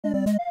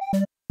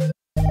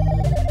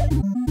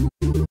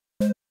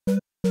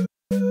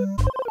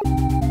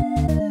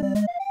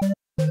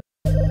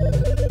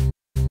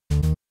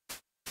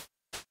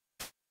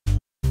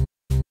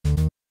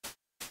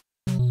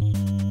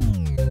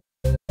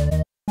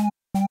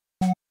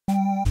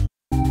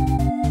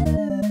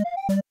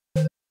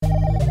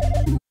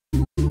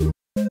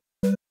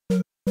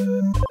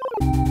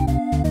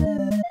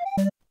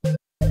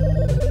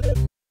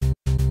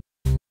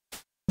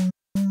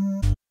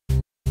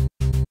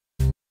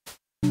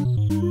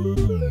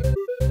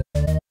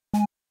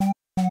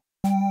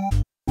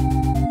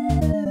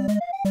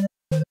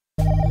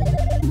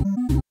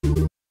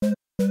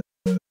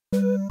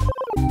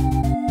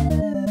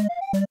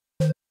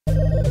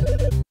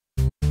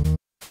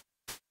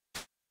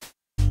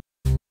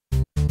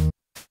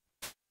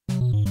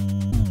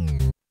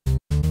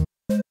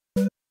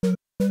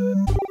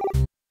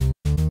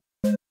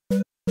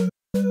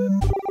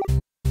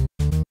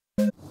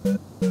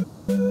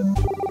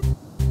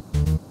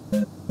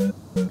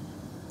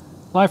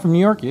Live from New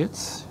York,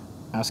 it's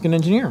Ask an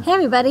Engineer. Hey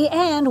everybody,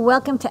 and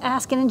welcome to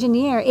Ask an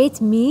Engineer. It's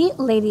me,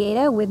 Lady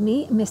Ada, with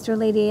me, Mr.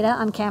 Lady Ada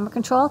on camera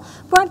control,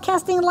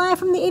 broadcasting live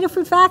from the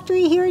Adafruit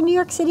factory here in New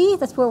York City.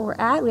 That's where we're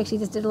at. We actually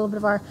just did a little bit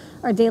of our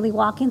daily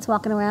walk-ins,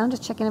 walking around,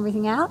 just checking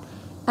everything out.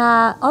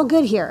 All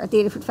good here at the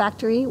Adafruit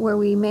factory, where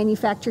we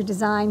manufacture,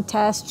 design,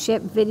 test,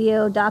 ship,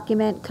 video,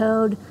 document,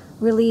 code,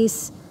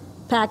 release,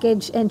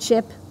 package, and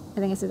ship. I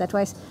think I said that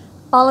twice.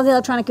 All of the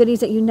electronic goodies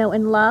that you know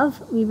and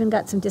love. We even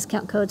got some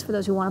discount codes for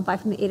those who want to buy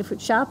from the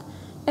Adafruit shop.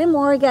 And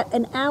more. We got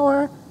an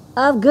hour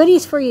of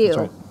goodies for you. That's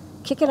right.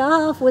 Kick it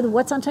off with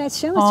what's on tonight's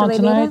show, Mr. On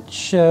Lady tonight's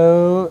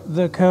show,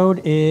 the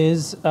code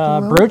is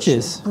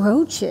brooches.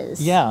 Brooches.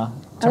 Yeah.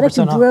 I'd like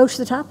to 10% off. broach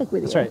the topic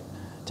with you. That's right.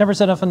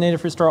 10% off on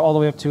Adafruit Store all the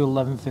way up to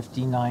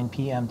 11:59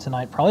 p.m.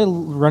 tonight. Probably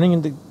running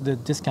into the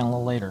discount a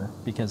little later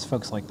because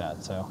folks like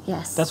that. So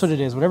Yes. that's what it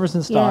is. Whatever's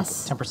in stock,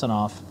 Yes. 10%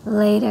 off.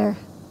 Later.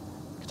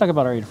 We talk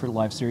about our Adafruit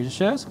Live series of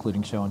shows,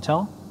 including Show and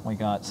Tell. We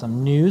got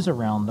some news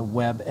around the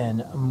web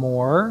and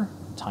more.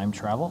 Time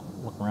travel,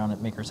 look around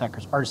at makers,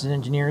 hackers, artists, and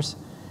engineers,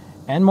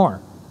 and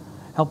more.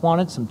 Help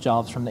wanted, some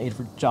jobs from the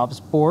Adafruit Jobs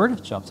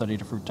Board,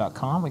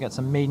 jobs.adafruit.com. We got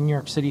some made in New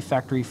York City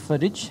factory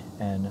footage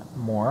and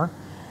more.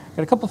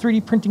 Got a couple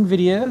 3D printing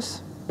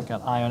videos. We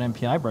got Eye on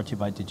MPI, brought to you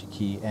by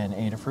DigiKey and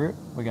Adafruit.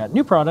 We got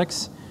new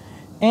products,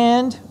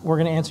 and we're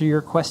going to answer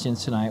your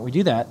questions tonight. We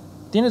do that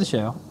at the end of the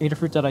show,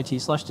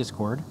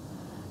 adafruit.it/discord.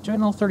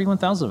 Join all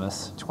 31,000 of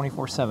us,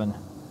 24/7,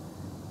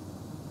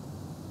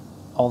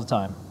 all the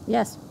time.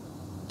 Yes.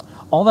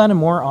 All that and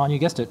more on, you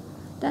guessed it,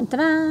 Dun, dun,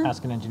 dun.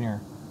 Ask an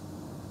Engineer.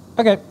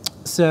 Okay,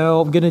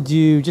 so I'm going to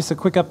do just a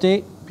quick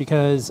update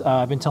because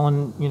I've been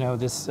telling,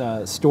 this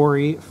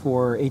story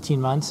for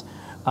 18 months.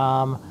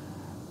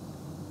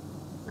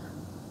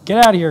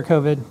 Get out of here,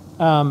 COVID.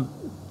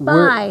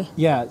 Bye.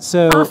 Yeah,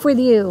 so... Off with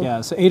you.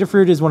 Yeah, so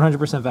Adafruit is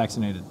 100%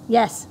 vaccinated.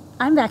 Yes.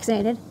 I'm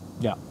vaccinated.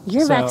 Yeah.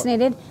 You're So,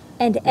 vaccinated.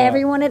 And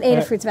everyone at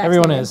Adafruit's vaccinated.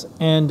 Everyone is.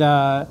 And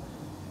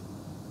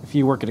if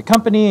you work at a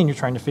company and you're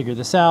trying to figure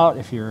this out,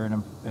 if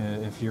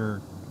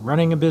you're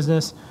running a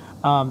business,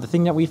 the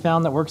thing that we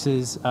found that works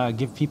is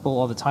give people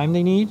all the time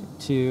they need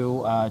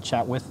to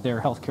chat with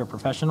their healthcare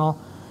professional,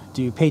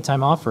 do paid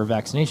time off for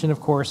vaccination, of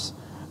course,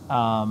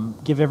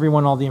 give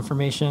everyone all the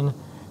information,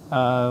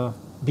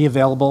 be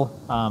available.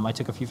 I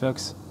took a few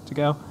folks to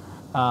go.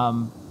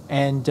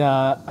 And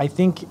I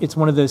think it's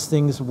one of those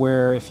things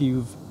where if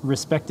you've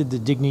respected the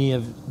dignity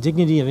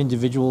of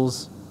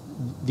individuals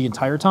the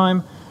entire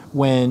time,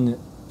 when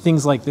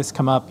things like this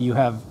come up, you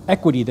have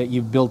equity that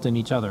you've built in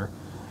each other.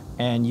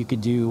 And you could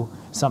do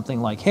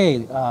something like,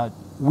 hey,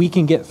 we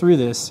can get through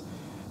this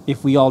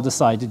if we all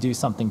decide to do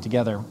something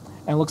together.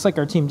 And it looks like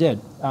our team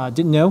did.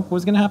 Didn't know what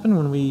was going to happen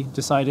when we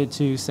decided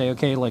to say,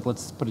 okay,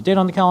 let's put a date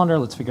on the calendar,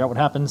 let's figure out what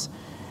happens.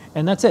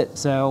 And that's it.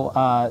 So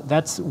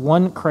that's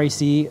one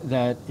crisis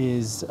that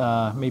is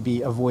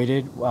maybe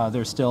avoided.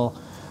 There's still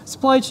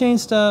supply chain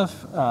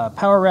stuff,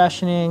 power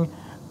rationing,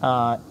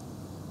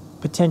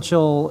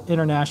 potential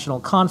international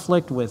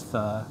conflict with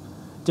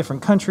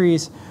different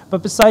countries.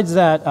 But besides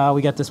that,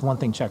 we got this one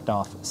thing checked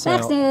off. So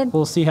Vaccinated.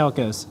 we'll see how it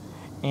goes.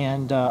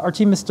 And our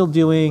team is still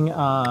doing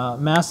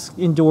masks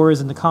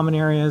indoors in the common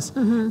areas,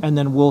 and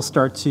then we'll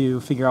start to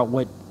figure out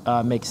what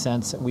makes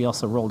sense. We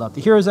also rolled out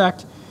the HEROES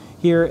Act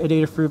here at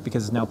Adafruit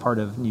because it's now part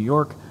of New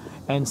York.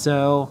 And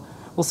so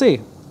we'll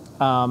see.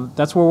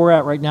 That's where we're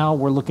at right now.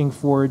 We're looking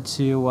forward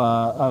to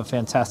a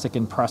fantastic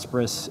and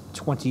prosperous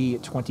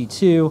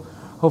 2022.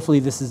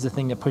 Hopefully this is the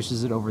thing that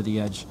pushes it over the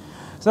edge.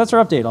 So that's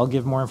our update. I'll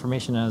give more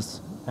information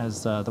as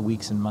the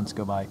weeks and months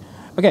go by.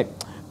 Okay,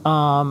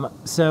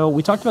 so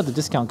we talked about the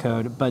discount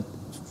code, but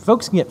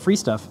folks can get free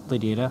stuff,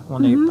 Lady Ada,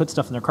 when they put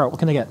stuff in their cart. What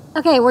can they get?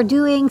 Okay, we're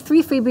doing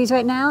 3 freebies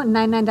right now.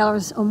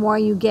 $99 or more,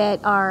 you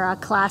get our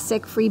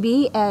classic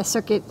freebie, a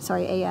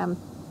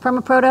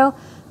Permaproto,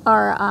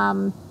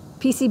 our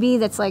PCB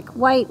that's like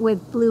white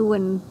with blue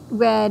and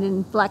red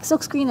and black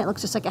silkscreen. It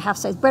looks just like a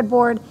half-size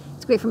breadboard.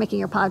 It's great for making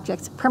your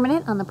projects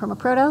permanent on the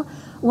Permaproto.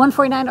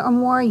 $149 or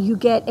more, you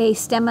get a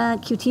Stemma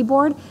QT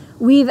board.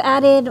 We've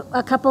added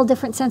a couple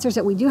different sensors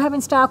that we do have in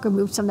stock,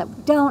 removed some that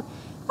we don't.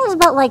 There's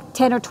about like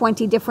 10 or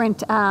 20 different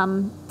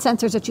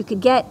sensors that you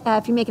could get.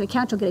 If you make an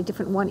account, you'll get a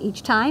different one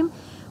each time.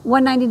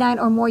 $199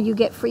 or more, you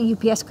get free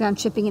UPS ground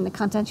shipping in the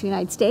continental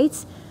United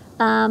States.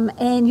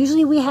 And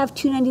usually we have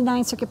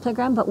 $299 Circuit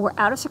Playground, but we're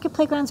out of Circuit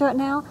Playgrounds right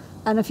now.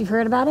 I don't know if you've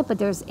heard about it, but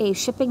there's a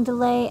shipping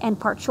delay and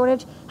part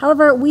shortage.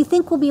 However, we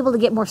think we'll be able to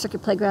get more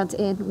Circuit Playgrounds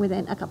in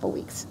within a couple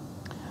weeks.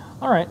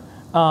 All right.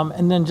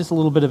 And then just a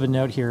little bit of a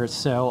note here.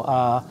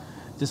 So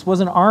This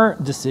wasn't our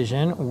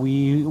decision.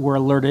 We were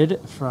alerted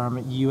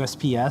from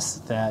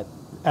USPS that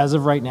as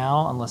of right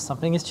now, unless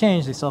something has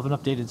changed, they still have an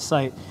updated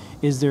site,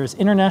 is there's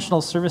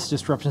international service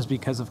disruptions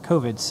because of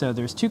COVID. So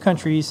there's 2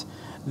 countries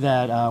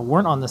that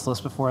weren't on this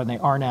list before, and they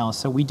are now.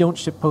 So we don't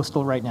ship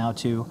postal right now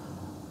to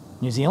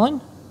New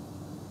Zealand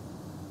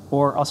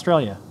or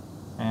Australia.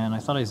 And I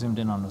thought I zoomed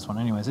in on this one.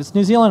 Anyways, it's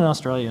New Zealand and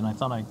Australia, and I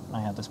thought I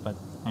had this, but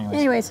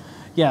anyways.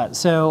 Yeah,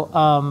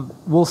 so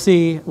we'll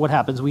see what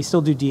happens. We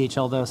still do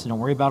DHL, though, so don't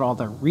worry about it. All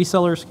the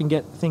resellers can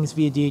get things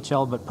via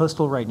DHL, but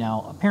postal right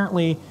now,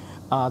 apparently,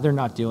 they're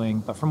not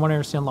doing. But from what I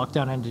understand,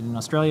 lockdown ended in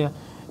Australia,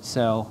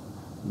 so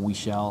we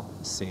shall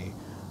see.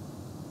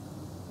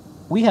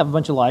 We have a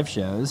bunch of live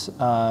shows.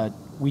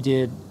 We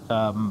did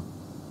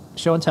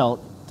Show and Tell.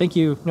 Thank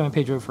you, Noah and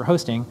Pedro, for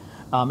hosting.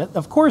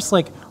 Of course,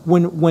 like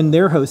when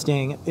they're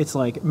hosting, it's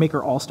like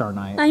Maker All-Star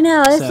Night. I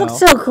know, it looks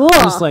so cool.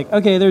 Just like,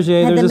 okay, there's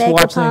Jay, there's the this Maker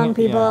watch Pong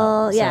thing.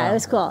 people. Yeah, It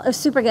was cool. It was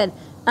super good.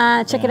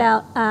 Check it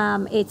out.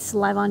 It's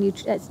live on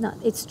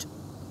YouTube. It's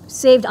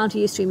saved onto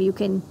Ustream. You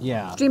can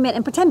stream it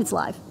and pretend it's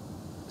live.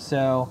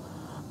 So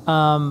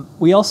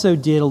we also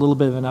did a little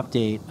bit of an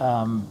update.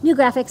 New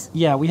graphics.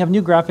 Yeah, we have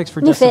new graphics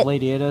for Death of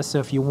Lady Ada, so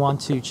if you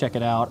want to check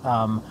it out.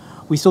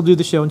 We still do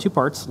the show in 2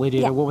 parts. Lady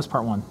Ada, what was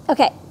part 1?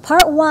 Okay,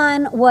 part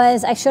 1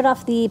 was I showed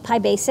off the Pi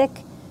Basic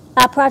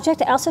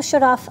project. I also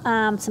showed off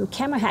some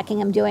camera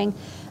hacking I'm doing.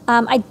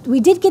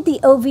 We did get the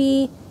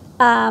OV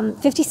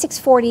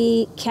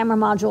 5640 camera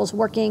modules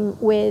working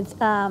with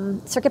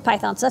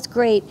CircuitPython, so that's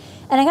great.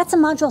 And I got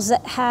some modules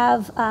that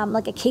have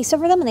like a case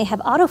over them, and they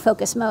have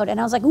autofocus mode. And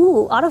I was like,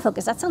 ooh,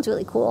 autofocus, that sounds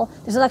really cool.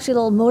 There's actually a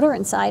little motor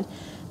inside.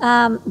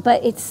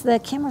 But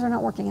the cameras are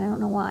not working, and I don't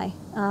know why.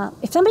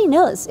 If somebody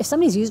knows, if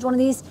somebody's used one of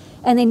these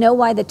and they know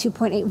why the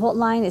 2.8 volt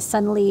line is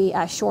suddenly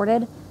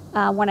shorted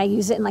when I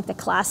use it in like the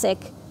classic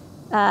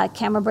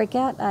camera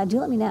breakout, do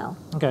let me know.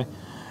 Okay.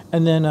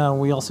 And then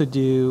we also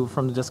do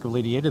From the Desk of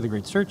Lady Ada, The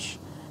Great Search.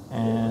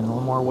 And a little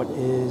more, what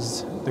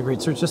is The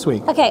Great Search this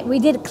week? Okay, we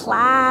did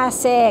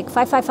classic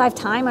 555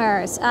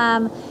 timers.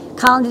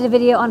 Colin did a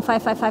video on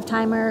 555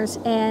 timers,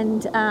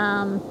 and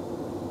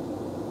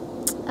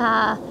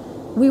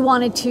we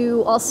wanted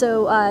to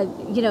also,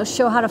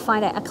 show how to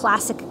find a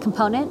classic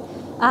component.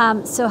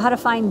 So how to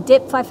find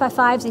DIP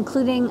 555s,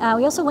 including,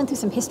 we also went through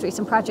some history,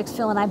 some projects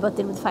Phil and I both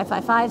did with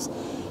 555s,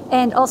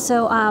 and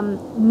also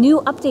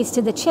new updates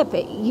to the chip.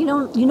 You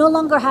no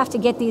longer have to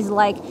get these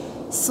like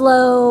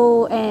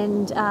slow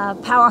and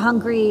power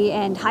hungry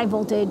and high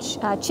voltage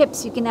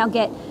chips. You can now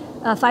get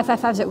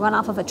 555s that run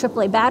off of a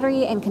AAA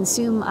battery and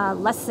consume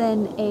less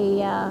than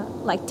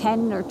like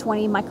 10 or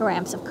 20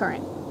 microamps of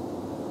current.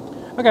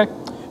 Okay.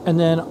 And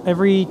then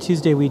every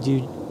Tuesday we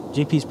do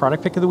JP's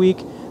Product Pick of the Week.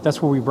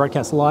 That's where we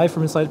broadcast live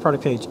from inside the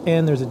product page,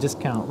 and there's a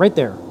discount right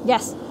there.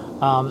 Yes.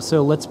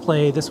 So let's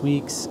play this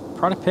week's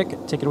product pick.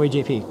 Take it away,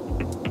 JP.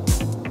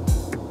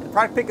 The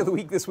product pick of the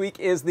week this week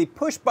is the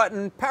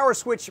push-button power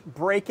switch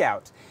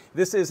breakout.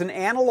 This is an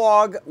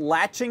analog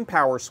latching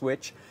power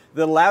switch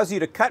that allows you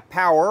to cut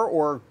power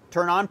or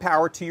turn on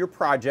power to your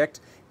project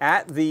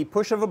at the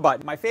push of a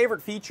button. My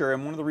favorite feature,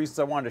 and one of the reasons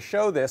I wanted to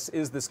show this,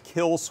 is this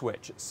kill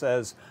switch. It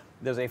says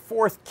there's a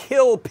 4th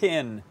kill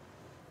pin,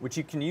 which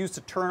you can use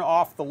to turn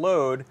off the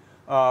load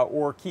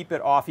or keep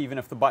it off even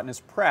if the button is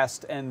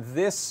pressed. And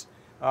this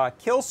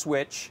kill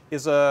switch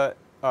is a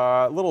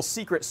little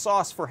secret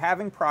sauce for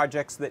having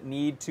projects that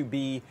need to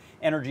be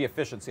energy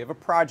efficient. So you have a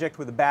project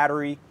with a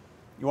battery,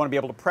 you want to be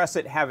able to press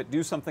it, have it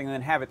do something, and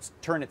then have it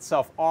turn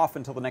itself off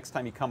until the next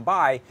time you come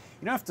by.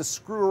 You don't have to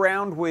screw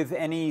around with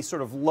any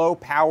sort of low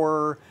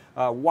power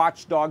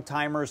watchdog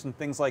timers and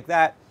things like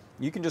that.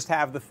 You can just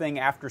have the thing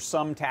after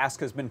some task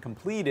has been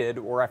completed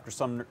or after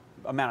some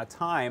amount of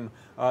time,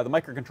 the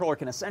microcontroller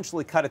can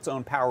essentially cut its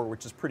own power,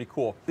 which is pretty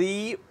cool.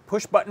 The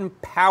push-button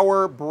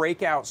power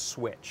breakout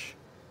switch.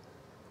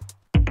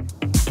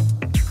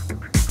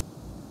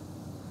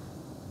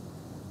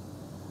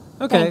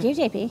 Okay. Thank you,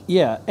 JP.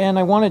 Yeah, and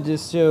I wanted to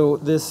show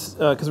this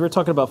because we were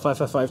talking about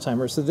 555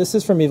 timers. So this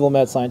is from Evil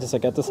Mad Scientist. I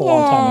got this a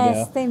long time ago.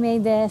 Yes, they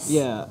made this.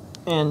 Yeah,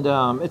 and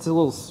it's a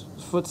little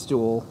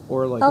footstool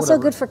or like also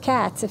whatever. good for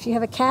cats. If you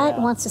have a cat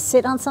who wants to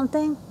sit on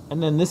something.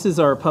 And then this is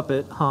our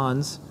puppet,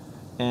 Hans.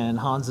 And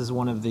Hans is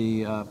one of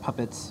the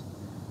puppets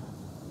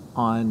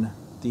on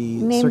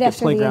the Named Circuit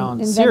after Playground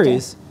the inventor.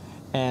 series.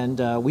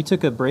 And we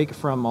took a break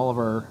from all of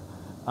our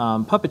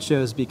puppet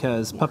shows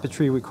because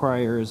puppetry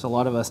requires a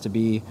lot of us to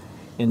be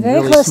in Very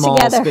really close small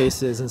together.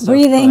 spaces and stuff.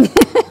 Breathing.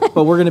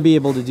 But we're going to be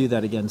able to do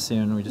that again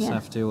soon. We just Yeah.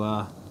 have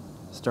to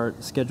start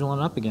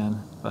scheduling up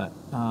again. But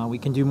we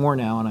can do more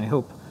now, and I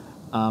hope.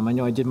 I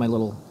know I did my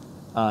little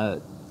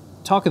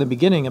talk in the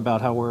beginning about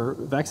how we're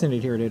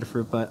vaccinated here at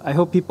Adafruit, but I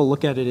hope people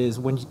look at it as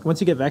once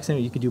you get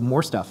vaccinated, you can do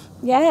more stuff.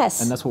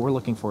 Yes. And that's what we're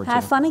looking forward to.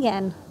 Have fun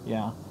again.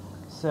 Yeah.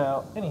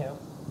 So, anyhow.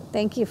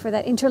 Thank you for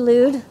that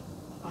interlude.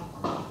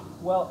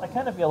 Well, I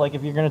kind of feel like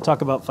if you're going to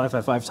talk about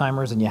 555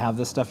 timers and you have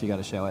this stuff, you got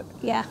to show it.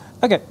 Yeah.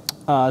 Okay.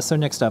 So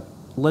next up,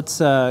 let's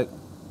talk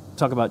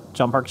about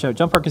John Park Show.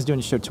 John Park is doing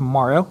a show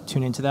tomorrow.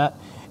 Tune into that.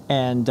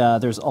 And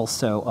there's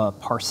also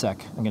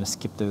Parsec. I'm going to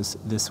skip those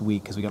this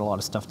week because we got a lot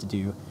of stuff to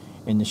do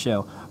in the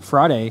show.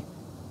 Friday,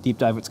 Deep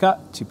Dive with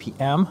Scott, 2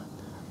 p.m.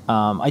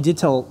 I did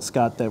tell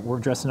Scott that we're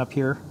dressing up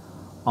here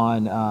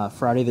on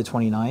Friday the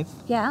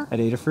 29th at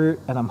Adafruit,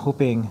 and I'm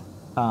hoping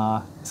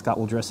Scott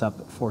will dress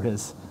up for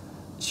his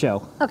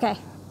show. Okay.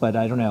 But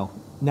I don't know.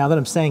 Now that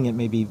I'm saying it,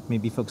 maybe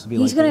folks will be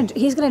he's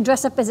gonna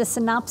dress up as a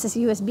Synopsys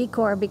USB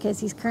core because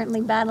he's currently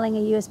battling a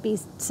USB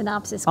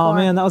Synopsys core. Oh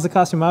man, that was the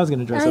costume I was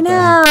gonna dress up as.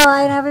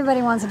 I know.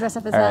 Everybody wants to dress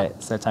up as that. All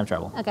right, so time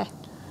travel. Okay.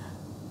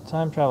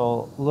 Time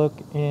travel. Look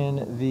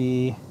in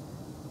the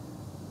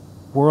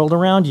world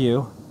around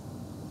you,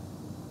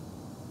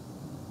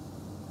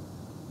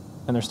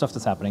 and there's stuff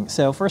that's happening.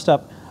 So first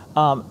up,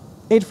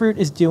 Adafruit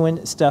is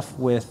doing stuff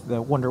with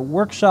the Wonder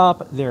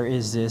Workshop. There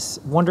is this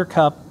Wonder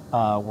Cup.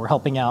 We're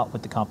helping out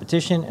with the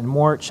competition and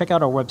more. Check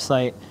out our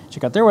website.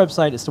 Check out their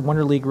website. It's the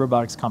Wonder League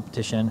Robotics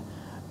Competition.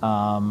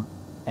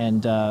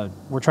 And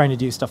we're trying to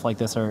do stuff like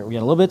this. We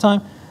had a little bit of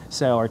time,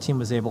 so our team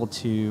was able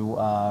to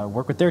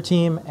work with their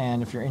team.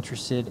 And if you're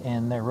interested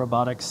in their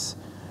robotics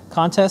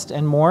contest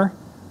and more,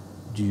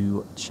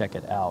 do check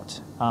it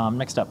out.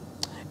 Next up,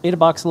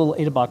 AdaBox, a little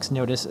AdaBox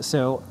notice.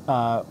 So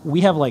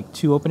we have like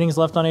 2 openings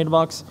left on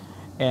AdaBox.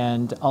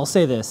 And I'll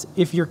say this,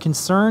 if you're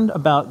concerned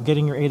about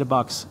getting your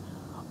AdaBox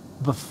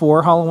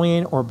before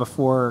Halloween or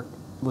before,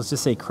 let's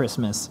just say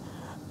Christmas,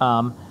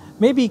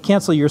 maybe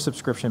cancel your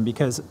subscription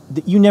because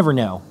you never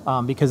know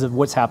because of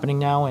what's happening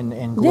now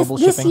in global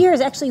shipping. This year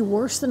is actually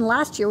worse than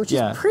last year, which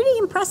is pretty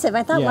impressive.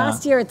 I thought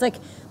last year it's like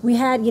we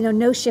had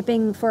no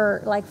shipping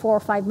for like 4 or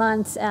 5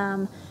 months,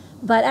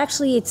 but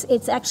actually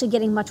it's actually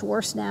getting much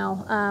worse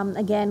now.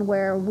 Again,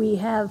 where we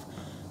have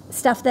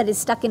stuff that is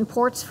stuck in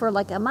ports for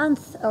like a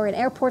month or in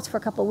airports for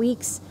a couple of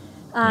weeks,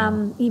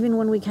 even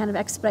when we kind of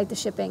expedite the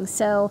shipping.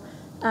 So.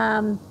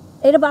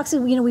 AdaBox,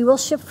 we will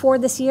ship 4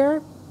 this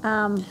year,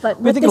 but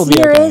what this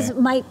year is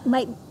might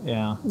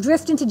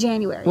drift into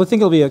January. Well, I think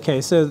it'll be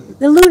okay. So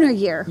the lunar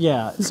year.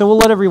 Yeah. So we'll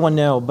let everyone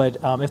know. But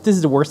if this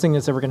is the worst thing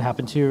that's ever going to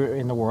happen to you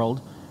in the world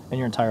in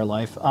your entire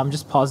life,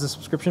 just pause the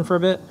subscription for a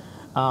bit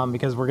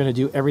because we're going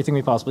to do everything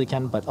we possibly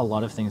can. But a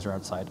lot of things are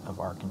outside of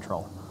our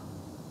control.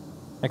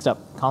 Next up,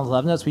 Collins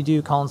Lab Notes. We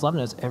do Collins Lab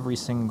Notes every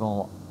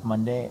single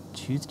Monday,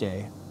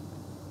 Tuesday,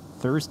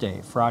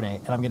 Thursday, Friday,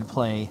 and I'm going to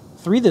play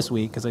 3 this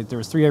week because there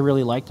was 3 I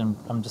really liked, and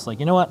I'm just like,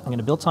 you know what? I'm going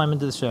to build time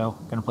into the show.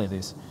 I'm going to play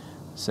these.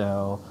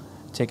 So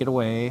take it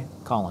away,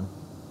 Colin.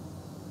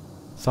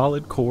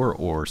 Solid core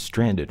or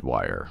stranded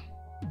wire.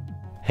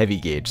 Heavy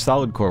gauge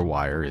solid core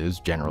wire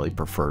is generally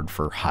preferred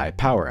for high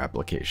power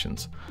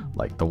applications,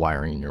 like the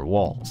wiring in your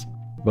walls.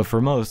 But for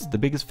most, the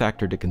biggest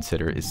factor to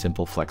consider is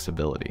simple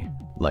flexibility,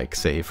 like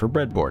say for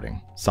breadboarding.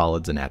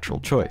 Solid's a natural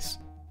choice.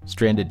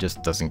 Stranded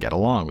just doesn't get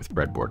along with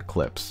breadboard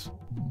clips,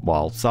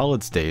 while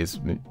solid stays,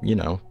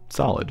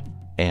 solid,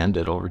 and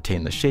it'll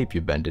retain the shape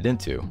you bend it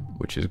into,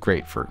 which is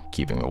great for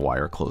keeping the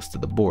wire close to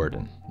the board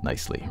and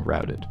nicely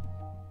routed.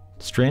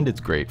 Stranded's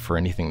great for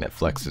anything that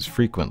flexes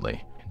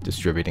frequently,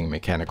 distributing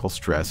mechanical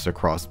stress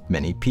across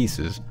many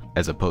pieces,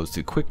 as opposed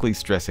to quickly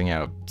stressing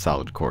out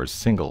solid core's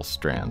single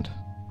strand.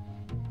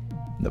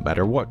 No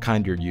matter what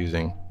kind you're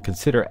using,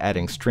 consider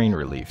adding strain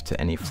relief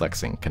to any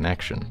flexing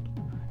connection.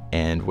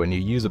 And when you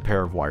use a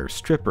pair of wire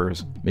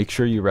strippers, make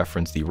sure you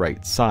reference the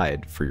right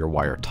side for your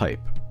wire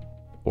type,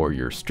 or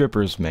your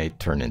strippers may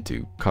turn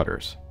into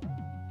cutters.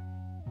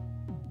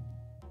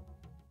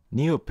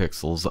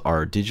 NeoPixels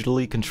are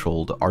digitally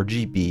controlled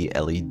RGB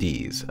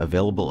LEDs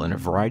available in a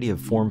variety of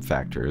form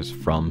factors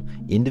from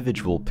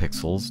individual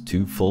pixels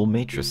to full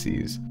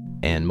matrices,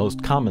 and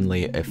most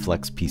commonly a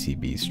flex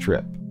PCB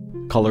strip.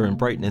 Color and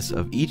brightness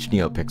of each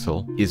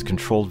NeoPixel is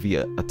controlled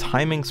via a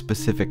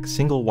timing-specific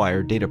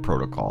single-wire data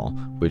protocol,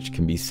 which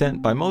can be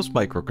sent by most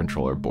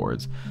microcontroller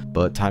boards,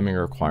 but timing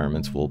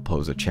requirements will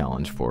pose a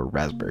challenge for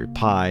Raspberry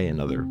Pi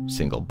and other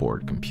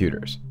single-board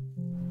computers.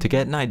 To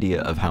get an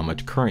idea of how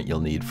much current you'll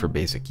need for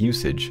basic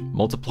usage,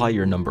 multiply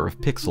your number of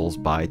pixels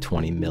by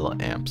 20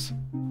 milliamps.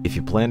 If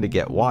you plan to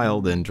get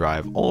wild and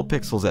drive all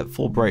pixels at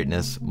full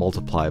brightness,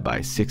 multiply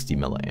by 60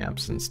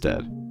 milliamps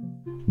instead.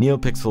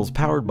 NeoPixels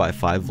powered by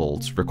 5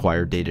 volts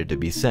require data to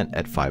be sent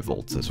at 5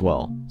 volts as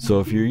well, so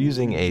if you're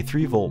using a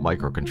 3 volt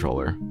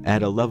microcontroller,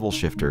 add a level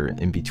shifter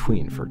in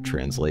between for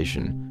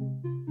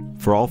translation.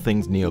 For all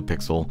things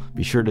NeoPixel,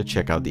 be sure to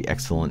check out the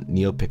excellent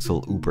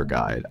NeoPixel Uber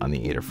guide on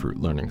the Adafruit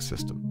Learning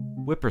System.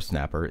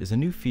 Whippersnapper is a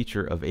new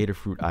feature of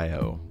Adafruit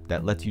I/O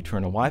that lets you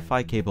turn a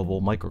Wi-Fi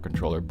capable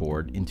microcontroller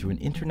board into an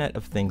Internet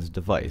of Things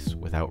device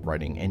without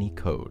writing any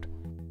code.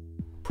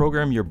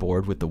 Program your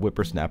board with the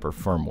Whippersnapper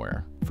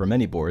firmware. For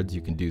many boards, you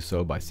can do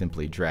so by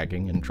simply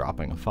dragging and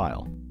dropping a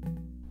file.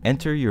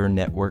 Enter your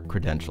network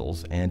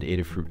credentials and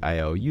Adafruit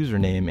I/O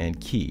username and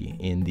key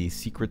in the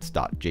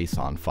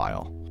secrets.json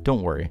file.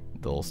 Don't worry,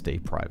 they'll stay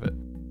private.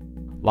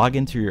 Log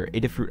into your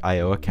Adafruit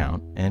I/O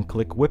account and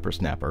click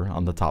Whippersnapper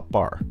on the top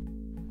bar.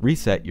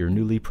 Reset your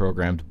newly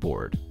programmed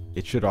board.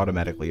 It should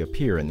automatically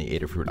appear in the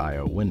Adafruit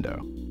I/O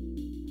window.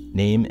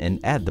 Name and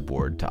add the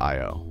board to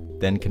I/O.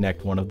 Then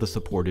connect one of the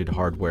supported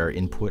hardware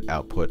input,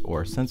 output,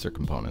 or sensor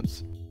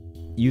components.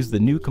 use the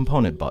New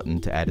Component button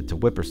to add it to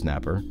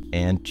Whippersnapper,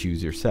 and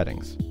choose your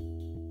settings.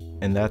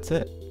 And that's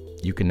it.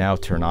 You can now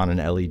turn on an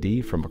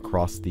LED from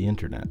across the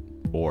internet,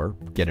 or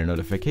get a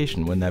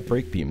notification when that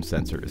brake beam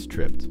sensor is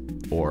tripped,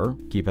 or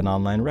keep an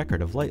online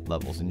record of light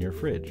levels in your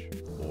fridge,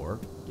 or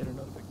get a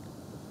notification.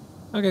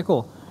 Okay,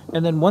 cool.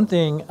 And then one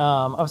thing,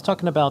 I was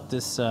talking about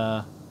this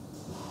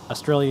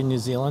Australia, New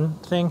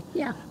Zealand thing.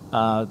 Yeah.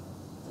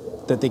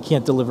 That they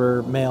can't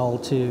deliver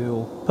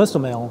postal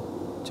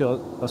mail to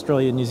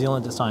Australia and New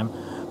Zealand this time.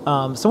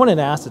 Someone had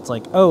asked, it's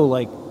like, oh,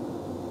 like,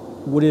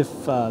 what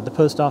if the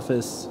post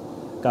office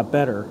got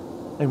better?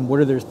 And what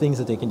are there things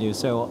that they can do?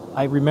 So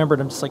I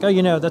remembered, I'm just like,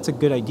 oh, that's a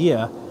good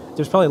idea.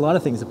 There's probably a lot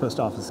of things the post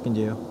office can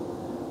do.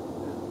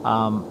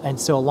 And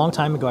so a long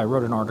time ago, I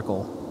wrote an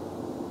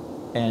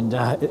article, and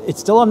it's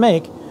still on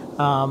Make.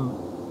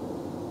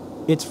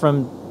 It's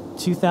from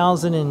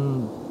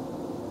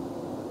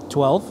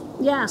 2012.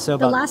 Yeah, So the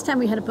about- last time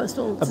we had a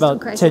postal system About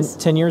crisis.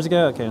 10 years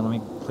ago. Okay, let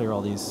me clear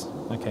all these.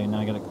 Okay, now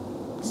I gotta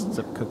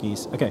zip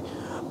cookies. Okay,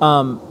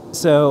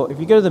 so if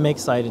you go to the Make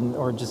site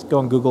or just go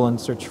on Google and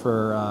search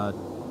for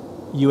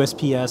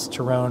USPS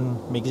Tyrone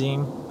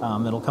magazine,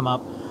 it'll come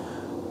up.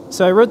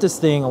 So I wrote this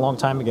thing a long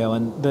time ago,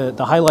 and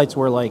the highlights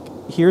were like,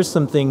 here's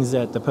some things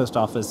that the post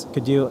office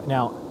could do.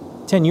 Now,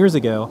 10 years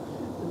ago,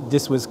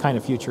 this was kind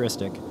of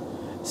futuristic.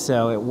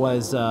 So it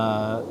was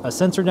a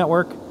sensor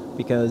network,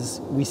 because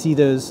we see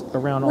those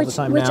around all the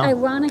time which now.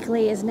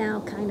 ironically is now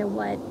kind of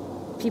what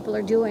people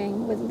are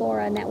doing with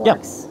LoRa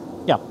networks.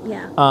 Yeah.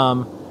 Yeah.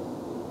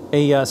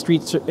 A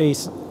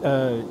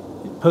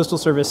postal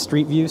service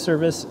street view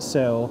service.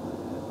 So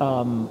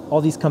all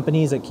these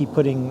companies that keep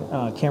putting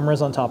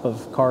cameras on top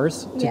of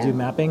cars to Yeah. do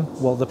mapping.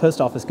 Well, the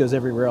post office goes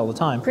everywhere all the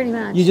time. Pretty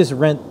much. You just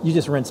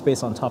rent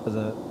space on top of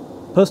the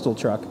postal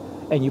truck,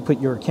 and you put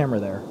your camera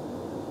there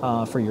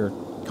for your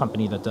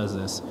company that does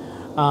this.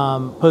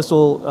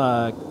 Postal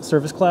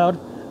Service Cloud.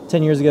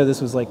 10 years ago,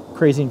 this was like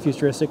crazy and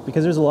futuristic,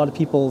 because there's a lot of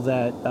people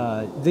that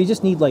they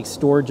just need like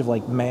storage of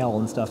like mail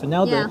and stuff. And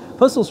now Yeah. the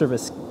Postal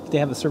Service, they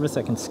have a service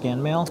that can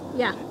scan mail.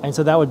 Yeah. And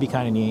so that would be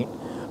kind of neat.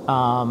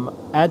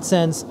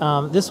 AdSense,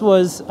 this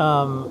was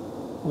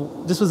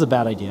a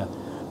bad idea.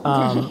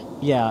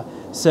 Yeah.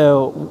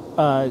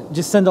 So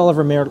just send all of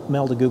our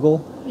mail to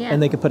Google, Yeah.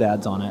 and they could put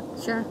ads on it.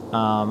 Sure.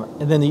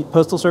 And then the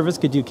Postal Service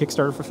could do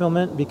Kickstarter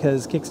fulfillment,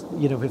 because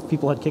if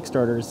people had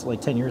Kickstarters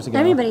like 10 years ago,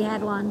 Everybody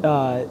had one.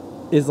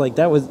 is like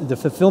that was the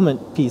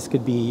fulfillment piece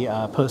could be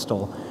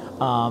postal.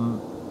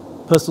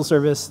 Postal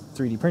Service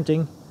 3D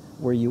printing,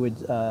 where you would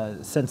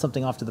send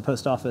something off to the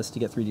post office to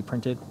get 3D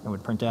printed. It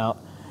would print out.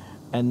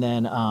 And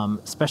then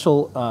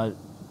special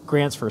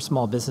grants for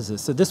small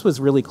businesses. So this was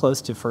really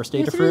close to first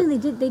data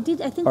fruit. They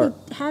did. I think Or- they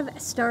have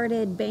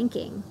started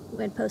banking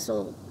with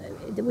postal,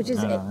 which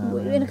is yeah.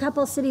 in a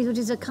couple of cities, which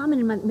is common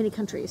in many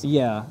countries.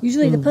 Yeah.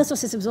 Usually, the postal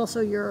system is also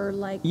your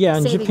Yeah,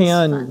 in savings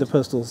Japan, fund.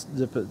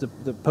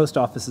 the post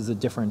office is a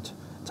different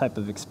type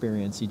of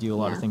experience. You do a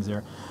lot of Yeah. things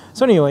there.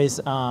 So, anyways,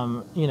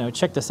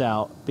 check this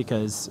out,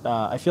 because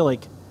I feel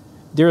like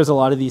there is a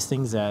lot of these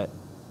things that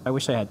I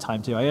wish I had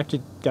time to. I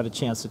actually got a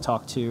chance to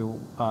talk to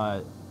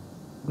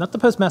not the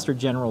Postmaster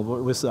General, but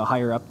it was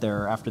higher up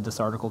there after this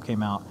article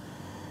came out,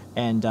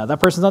 and that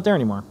person's not there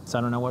anymore. So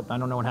I don't know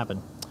what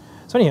happened.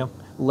 So anyhow,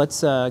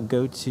 let's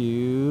go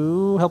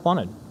to Help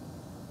Wanted.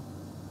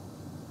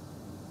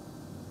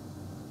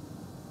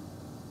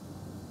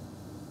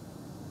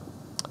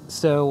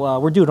 So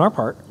we're doing our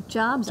part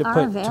Jobs to are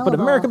put available.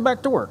 America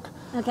back to work.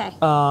 Okay.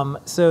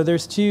 So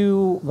there's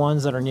two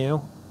ones that are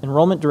new.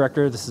 Enrollment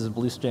Director, this is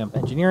Blue Stamp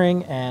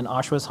Engineering, and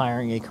Oshawa's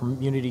hiring a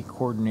Community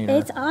Coordinator.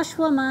 It's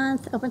Oshawa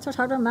month, Open Source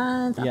Hardware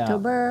month, Yeah.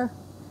 October.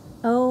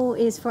 O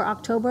is for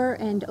October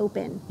and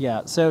open.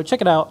 Yeah, so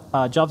check it out,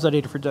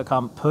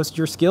 jobs.adafruit.com. Post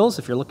your skills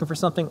if you're looking for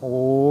something,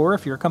 or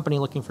if you're a company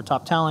looking for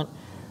top talent,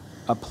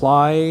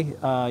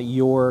 apply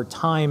your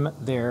time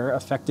there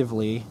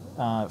effectively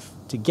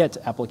to get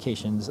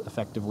applications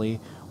effectively.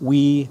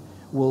 We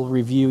will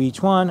review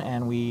each one,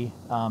 and we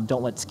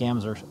don't let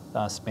scams or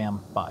spam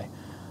by.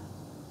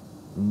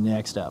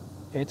 Next up,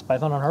 it's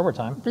Python on Hardware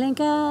time.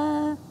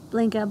 Blinka,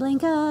 blinka,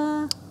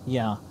 blinka,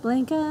 Yeah.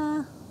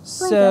 blinka.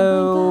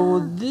 So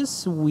blinka.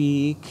 this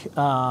week,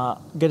 going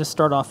to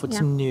start off with Yeah.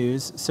 some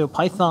news. So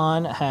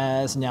Python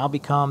has now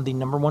become the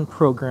 #1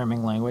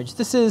 programming language.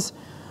 This is,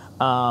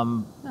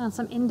 Some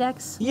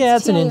index. yeah,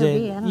 it's an TIOB,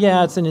 index. I don't Yeah,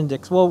 know. it's an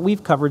index. Well,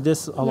 we've covered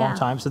this a long Yeah.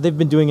 time, so they've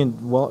been doing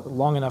it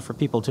long enough for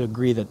people to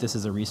agree that this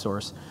is a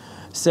resource.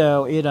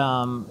 So it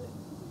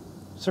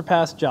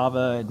surpassed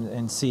Java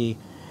and C,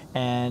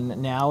 and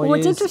now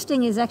What's it is.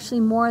 interesting is actually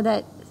more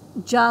that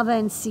Java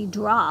and C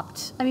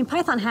dropped. I mean,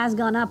 Python has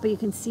gone up, but you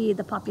can see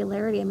the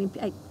popularity. I mean,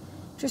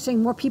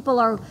 interesting. More people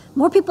are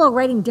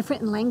writing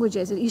different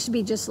languages. It used to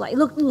be just like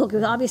look.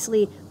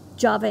 Obviously,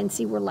 Java and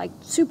C were like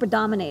super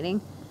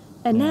dominating,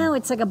 and now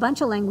it's like a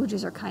bunch of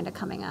languages are kind of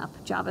coming up.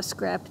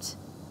 JavaScript,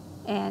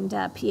 and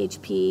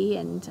PHP,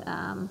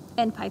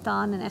 and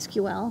Python and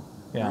SQL.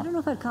 Yeah. I don't know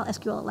if I'd call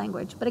SQL a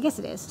language, but I guess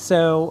it is.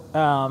 So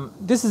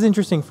this is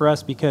interesting for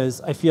us because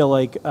I feel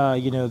like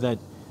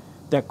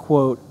that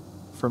quote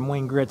from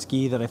Wayne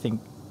Gretzky that I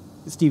think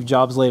Steve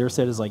Jobs later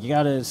said is like, you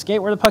got to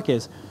skate where the puck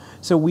is.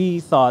 So we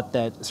thought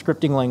that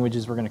scripting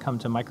languages were going to come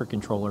to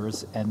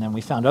microcontrollers, and then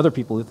we found other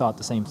people who thought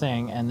the same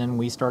thing, and then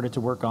we started to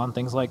work on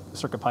things like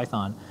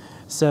CircuitPython.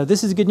 So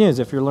this is good news.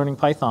 If you're learning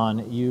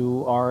Python,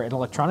 you are an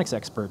electronics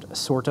expert,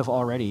 sort of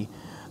already.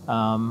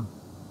 And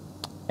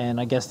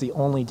I guess the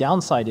only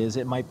downside is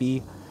it might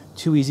be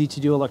too easy to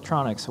do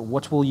electronics.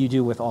 What will you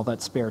do with all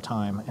that spare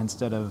time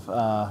instead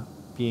of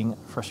being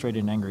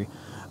frustrated and angry?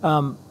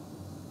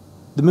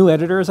 The Mu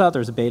editor is out.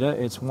 There's a beta.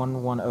 It's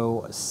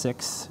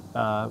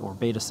 1.106 or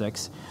beta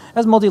 6. It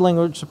has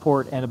multi-language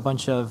support and a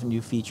bunch of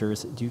new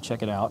features. Do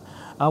check it out.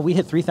 We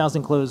hit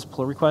 3,000 closed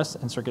pull requests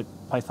in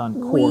CircuitPython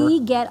core.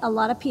 We get a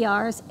lot of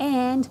PRs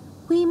and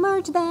we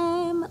merge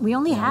them. We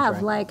only have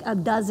right. like a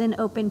dozen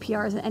open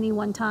PRs at any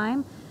one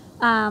time.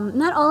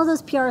 Not all of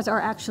those PRs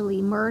are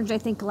actually merged. I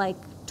think like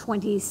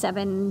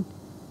 27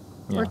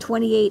 or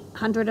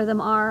 2,800 of them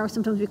are.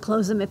 Sometimes we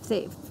close them if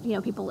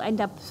people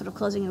end up sort of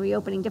closing and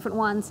reopening different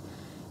ones.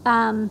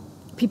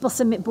 People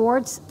submit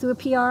boards through a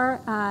PR,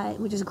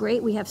 which is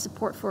great. We have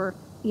support for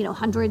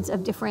hundreds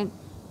of different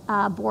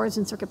boards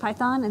in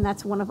CircuitPython, and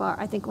that's one of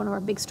our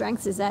big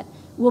strengths is that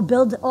we'll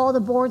build all the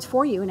boards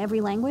for you in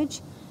every language.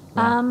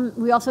 Yeah.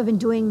 We also have been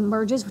doing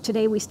merges.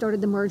 Today we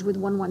started the merge with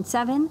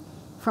 1.1.7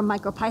 from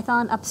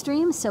MicroPython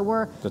upstream.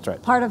 So that's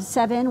right. Part of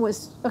 7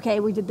 was, okay,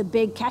 we did the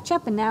big catch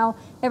up, and now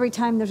every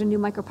time there's a new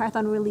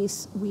MicroPython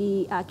release,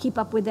 we keep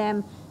up with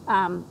them.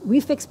 We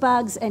fix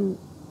bugs and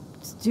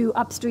do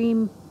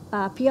upstream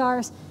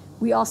PRs.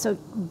 We also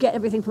get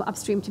everything from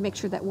upstream to make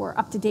sure that we're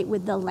up to date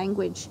with the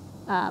language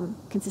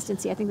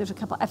consistency. I think there's a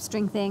couple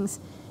F-string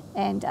things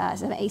and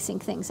some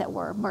async things that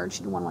were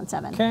merged in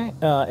 1.1.7. Okay.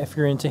 If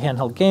you're into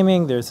handheld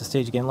gaming, there's a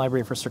stage game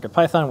library for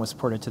CircuitPython. It was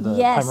ported to the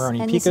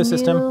Pimoroni Pico system. Yes, and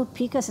this new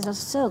Pico system is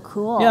so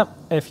cool. Yep.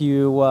 If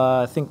you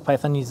think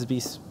Python needs to be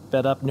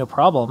sped up, no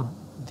problem.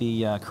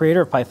 The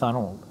creator of Python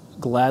will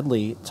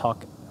gladly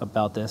talk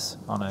about this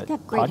on a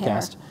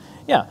podcast.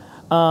 Yeah.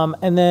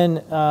 And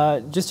then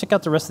just check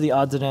out the rest of the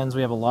odds and ends.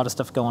 We have a lot of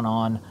stuff going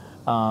on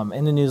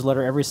in the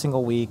newsletter every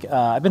single week.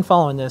 I've been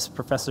following this.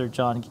 Professor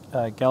John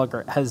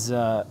Gallagher has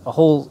a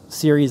whole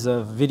series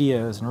of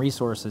videos and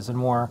resources and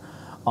more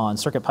on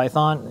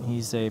CircuitPython.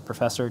 He's a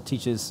professor,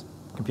 teaches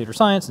computer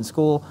science in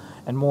school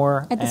and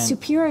more. At the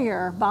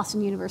Superior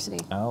Boston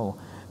University. Oh,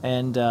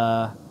 and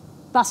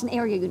Boston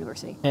Area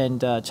University.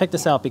 And check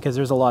this out, because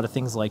there's a lot of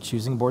things like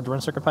choosing board to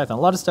run CircuitPython. A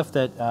lot of stuff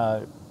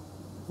that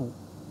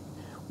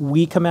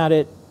we come at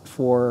it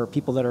for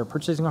people that are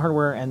purchasing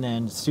hardware, and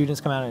then students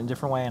come at it in a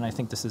different way, and I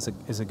think this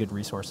is a good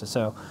resource.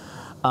 So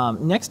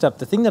next up,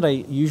 the thing that I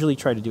usually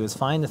try to do is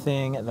find the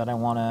thing that I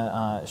want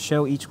to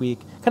show each week,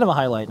 kind of a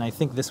highlight, and I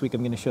think this week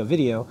I'm going to show a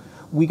video.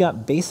 We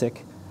got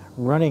BASIC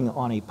running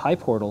on a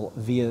PyPortal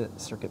via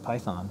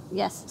CircuitPython.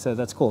 Yes. So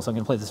that's cool, so I'm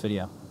going to play this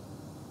video.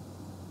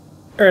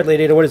 All right,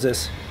 Lady Ada, what is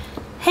this?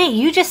 Hey,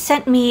 you just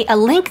sent me a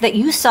link that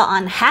you saw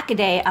on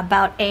Hackaday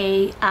about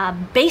a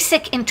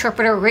BASIC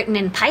interpreter written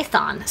in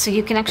Python. So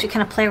you can actually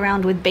kind of play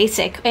around with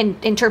BASIC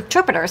and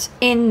interpreters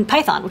in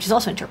Python, which is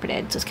also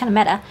interpreted, so it's kind of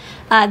meta.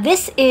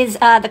 This is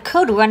the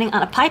code running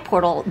on a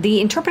PyPortal. The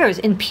interpreter is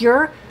in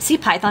pure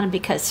CPython, and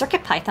because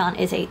CircuitPython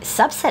is a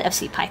subset of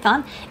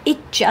CPython, it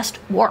just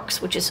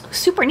works, which is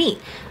super neat.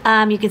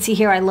 You can see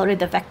here I loaded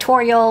the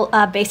vectorial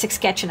BASIC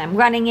sketch and I'm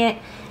running it.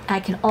 I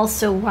can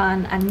also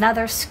run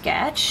another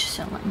sketch,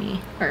 so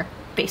or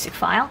BASIC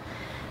file.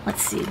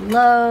 Let's see,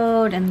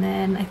 load, and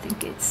then I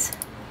think it's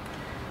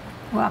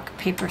rock,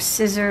 paper,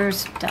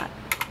 scissors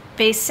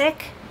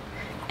 .basic,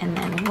 and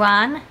then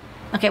run.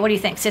 Okay, what do you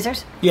think,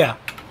 scissors? Yeah.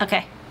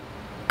 Okay,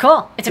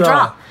 cool, it's a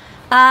draw.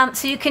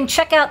 So you can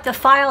check out the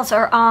files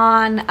are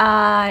on,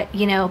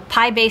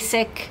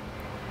 PyBasic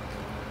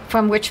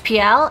from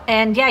RichPL,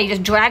 and yeah, you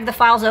just drag the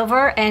files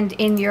over, and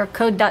in your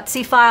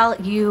code.c file,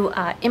 you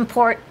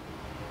import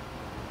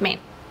main.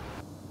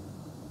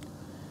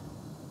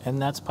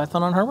 And that's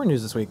Python on Hardware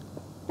News this week.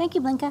 Thank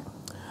you, Blinka.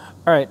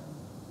 All right,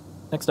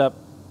 next up.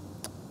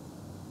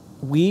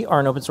 We are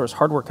an open source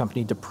hardware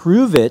company. To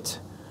prove it,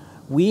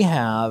 we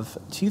have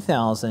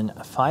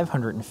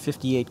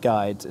 2,558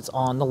 guides. It's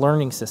on the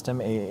learning system,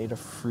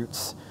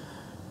 Adafruit's,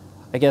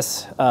 I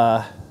guess,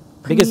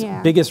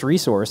 biggest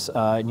resource.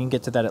 And you can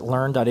get to that at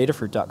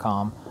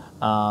learn.adafruit.com.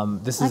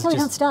 This is we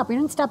don't stop. We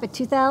didn't stop at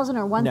 2,000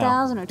 or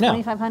 1,000 or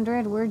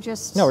 2,500. We're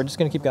just we're just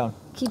going to keep going.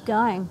 Keep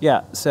going.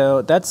 Yeah.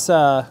 So that's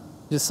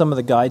just some of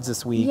the guides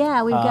this week.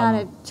 Yeah, we've got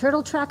a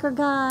turtle tracker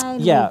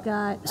guide. Yeah. We've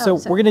got, so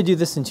we're going to do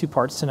this in 2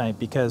 parts tonight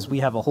because we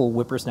have a whole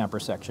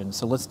whippersnapper section.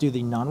 So let's do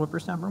the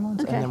non-whippersnapper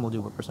ones, and then we'll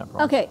do whippersnapper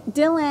ones. Okay.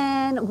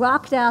 Dylan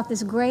rocked out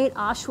this great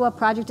Oshawa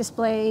project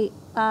display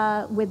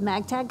with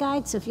MagTag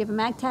guide. So if you have a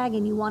MagTag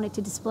and you want it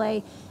to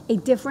display a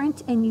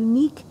different and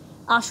unique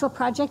Oshawa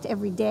project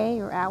every day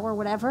or hour,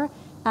 whatever,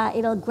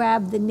 it'll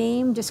grab the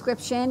name,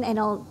 description, and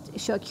it'll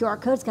show a QR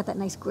code. It's got that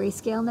nice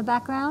grayscale in the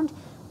background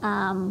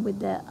with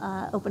the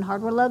Open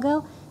Hardware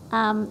logo.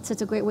 So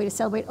it's a great way to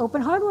celebrate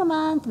Open Hardware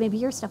Month. Maybe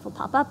your stuff will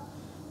pop up.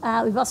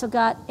 We've also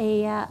got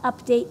a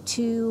update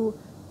to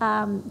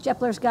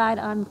Jepler's guide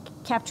on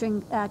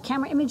capturing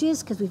camera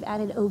images because we've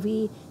added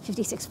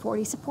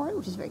OV5640 support,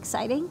 which is very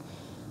exciting.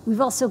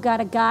 We've also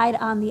got a guide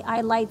on the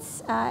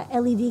iLights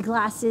LED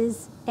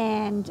glasses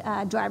and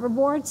driver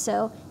board.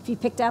 So if you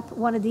picked up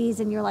one of these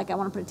and you're like, I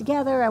want to put it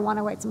together, I want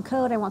to write some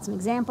code, I want some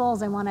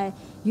examples, I want to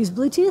use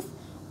Bluetooth,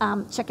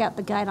 check out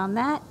the guide on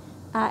that.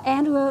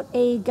 And we wrote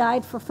a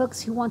guide for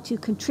folks who want to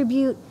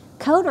contribute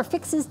code or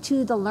fixes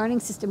to the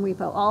Learning System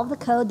repo. All of the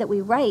code that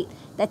we write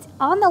that's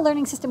on the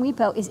Learning System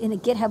repo is in a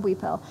GitHub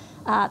repo.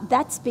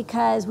 That's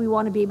because we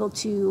want to be able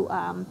to,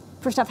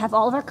 first off, have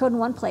all of our code in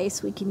one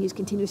place. We can use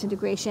continuous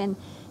integration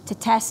to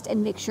test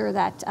and make sure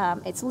that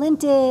it's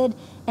linted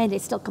and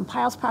it still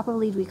compiles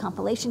properly, do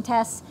compilation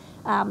tests.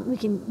 We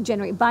can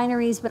generate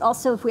binaries, but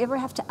also if we ever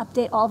have to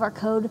update all of our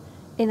code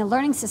in a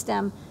Learning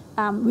System,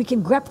 we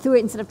can grep through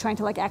it instead of trying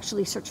to like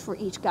actually search for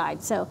each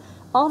guide. So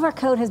all of our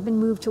code has been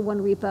moved to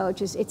one repo,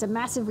 which is, it's a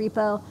massive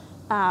repo,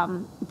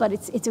 but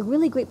it's a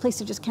really great place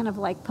to just kind of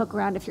like poke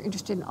around if you're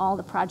interested in all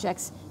the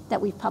projects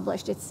that we've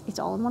published. It's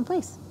all in one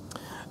place.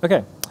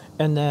 Okay,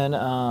 and then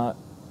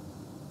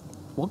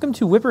welcome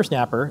to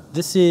Whippersnapper.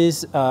 This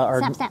is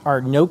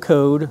our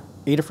no-code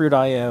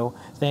Adafruit.io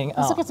thing.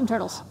 Let's look at some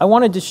turtles. I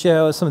wanted to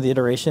show some of the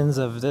iterations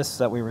of this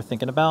that we were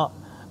thinking about.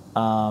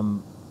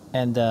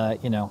 And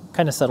you know,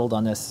 kind of settled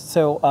on this.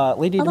 So,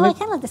 Lady, although I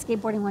kind of like the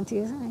skateboarding one too.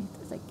 Isn't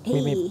it? It's like,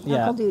 hey,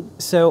 yeah. Uncle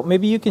Dude. So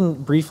maybe you can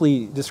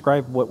briefly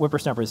describe what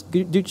Whippersnapper is.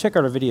 Do check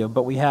out our video,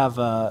 but we have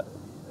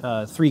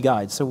 3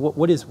 guides. So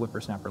what is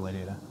Whippersnapper, Lady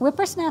Ada?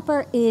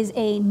 Whippersnapper is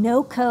a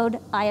no-code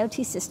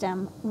IoT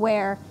system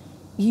where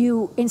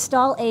you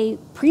install a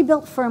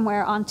pre-built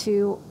firmware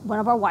onto one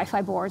of our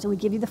Wi-Fi boards, and we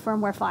give you the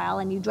firmware file,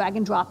 and you drag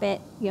and drop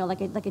it, you know,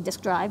 like a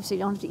disk drive, so you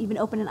don't have to even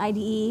open an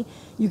IDE.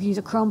 You can use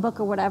a Chromebook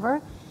or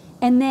whatever.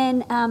 And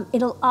then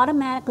it'll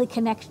automatically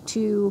connect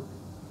to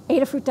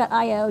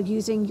Adafruit.io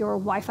using your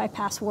Wi-Fi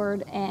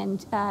password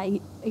and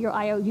your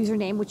IO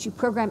username, which you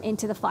program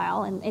into the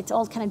file, and it's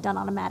all kind of done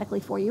automatically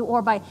for you,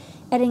 or by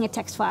editing a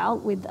text file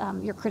with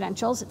your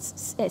credentials.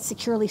 It's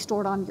securely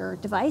stored on your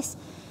device.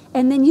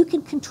 And then you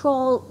can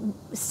control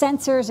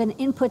sensors and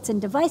inputs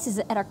and devices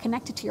that are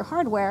connected to your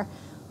hardware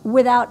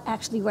without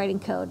actually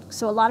writing code.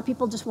 So a lot of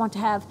people just want to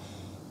have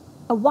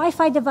a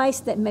Wi-Fi device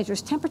that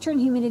measures temperature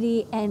and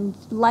humidity and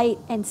light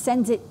and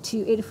sends it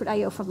to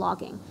Adafruit.io for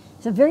logging.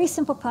 It's a very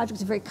simple project,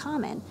 it's very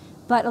common,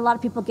 but a lot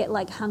of people get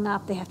like hung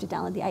up. They have to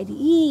download the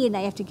IDE and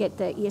they have to get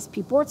the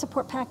ESP board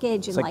support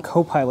package. It's and like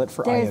Copilot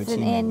for there's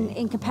IoT. an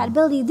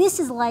incompatibility. This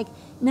is like,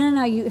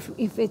 no.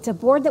 If it's a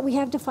board that we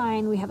have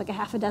defined, we have like a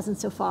half a dozen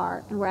so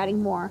far, and we're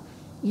adding more.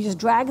 You just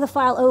drag the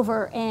file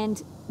over,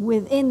 and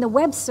within the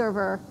web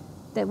server,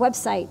 the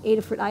website,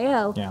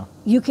 Adafruit.io,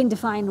 you can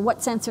define what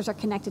sensors are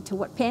connected to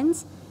what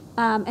pins,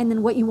 and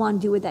then what you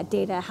want to do with that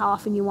data, how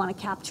often you want to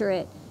capture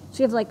it. So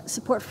you have like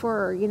support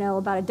for, you know,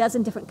 about a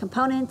dozen different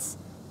components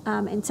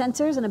and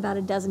sensors and about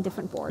a dozen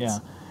different boards. Yeah.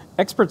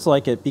 Experts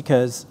like it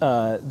because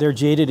they're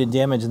jaded and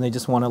damaged, and they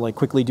just want to like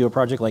quickly do a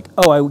project like,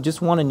 oh, I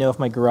just want to know if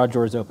my garage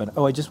door is open.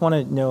 Oh, I just want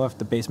to know if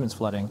the basement's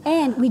flooding.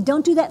 And we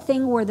don't do that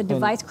thing where the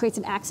device creates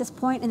an access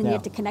point and then you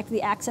have to connect to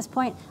the access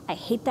point. I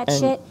hate that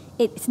shit.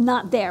 It's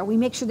not there. We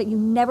make sure that you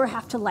never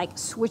have to like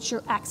switch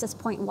your access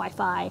point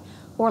Wi-Fi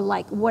or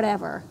like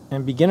whatever.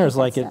 And beginners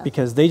like it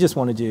because they just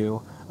want to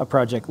do a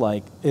project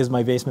like, is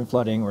my basement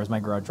flooding or is my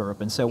garage door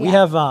open? So we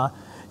have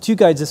 2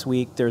 guides this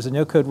week. There's a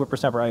no-code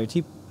Whippersnapper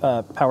IoT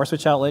power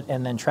switch outlet,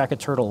 and then track a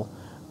turtle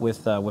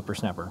with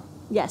Whippersnapper.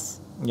 Yes.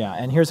 Yeah,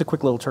 and here's a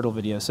quick little turtle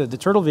video. So the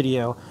turtle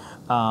video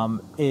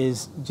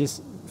is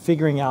just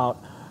figuring out,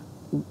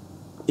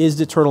 is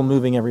the turtle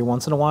moving every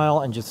once in a while,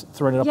 and just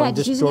throwing it up on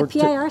just using a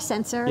PIR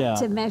sensor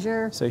to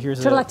measure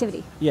turtle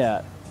activity.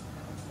 Yeah.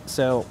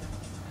 So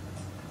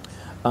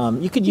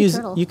you could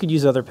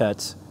use other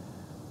pets,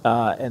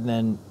 and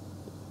then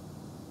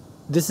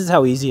this is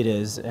how easy it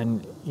is.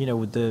 And you know,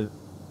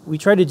 we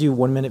try to do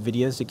 1-minute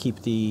videos to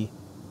keep the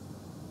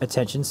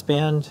attention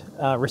span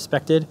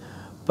respected,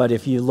 but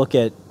if you look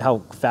at how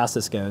fast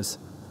this goes,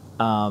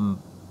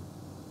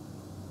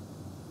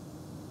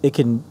 it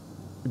can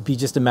be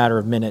just a matter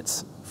of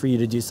minutes for you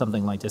to do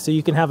something like this. So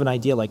you can have an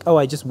idea like, oh,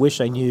 I just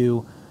wish I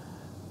knew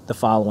the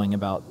following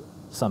about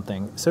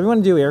something. So we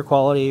want to do air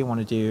quality, we want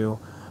to do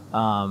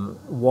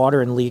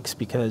water and leaks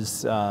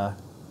because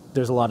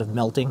there's a lot of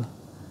melting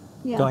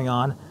going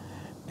on.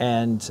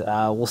 And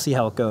we'll see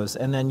how it goes.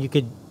 And then you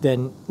could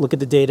then look at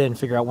the data and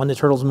figure out when the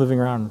turtle's moving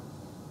around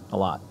a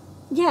lot.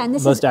 Yeah, and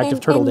this most active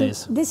turtle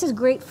days. This is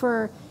great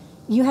for,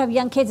 you have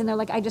young kids and they're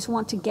like, I just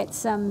want to get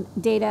some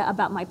data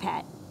about my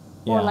pet,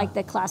 or like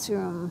the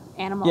classroom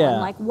animal,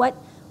 and like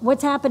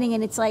what's happening.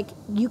 And it's like,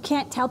 you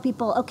can't tell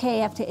people, okay,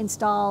 I have to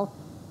install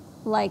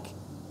like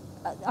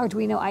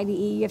Arduino IDE,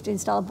 you have to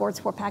install a board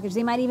support package.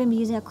 They might even be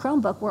using a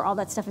Chromebook where all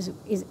that stuff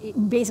is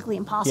basically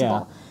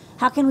impossible.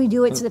 How can we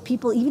do it so that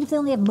people, even if they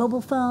only have mobile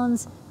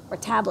phones or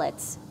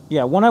tablets,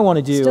 Yeah, one I want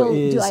to do Still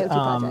is do IoT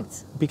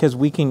projects. because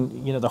we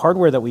can, the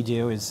hardware that we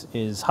do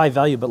is high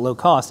value but low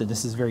cost, and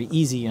this is very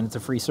easy and it's a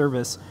free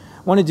service.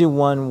 I want to do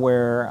one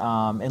where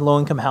in low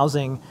income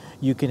housing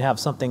you can have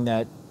something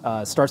that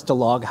starts to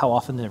log how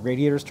often the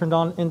radiator's turned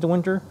on into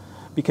winter,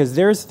 because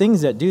there's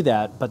things that do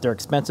that, but they're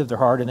expensive, they're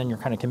hard, and then you're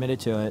kind of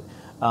committed to it.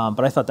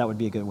 But I thought that would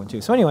be a good one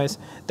too. So anyways,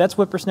 that's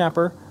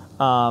Whippersnapper.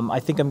 I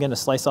think I'm going to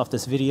slice off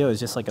this video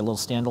as just like a little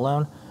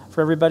standalone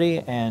for everybody,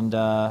 and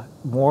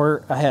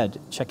more ahead.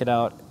 Check it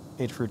out,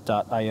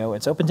 Adafruit.io.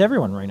 It's open to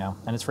everyone right now,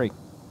 and it's free.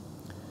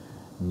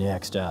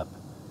 Next up,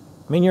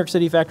 New York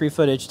City factory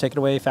footage. Take it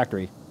away,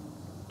 factory.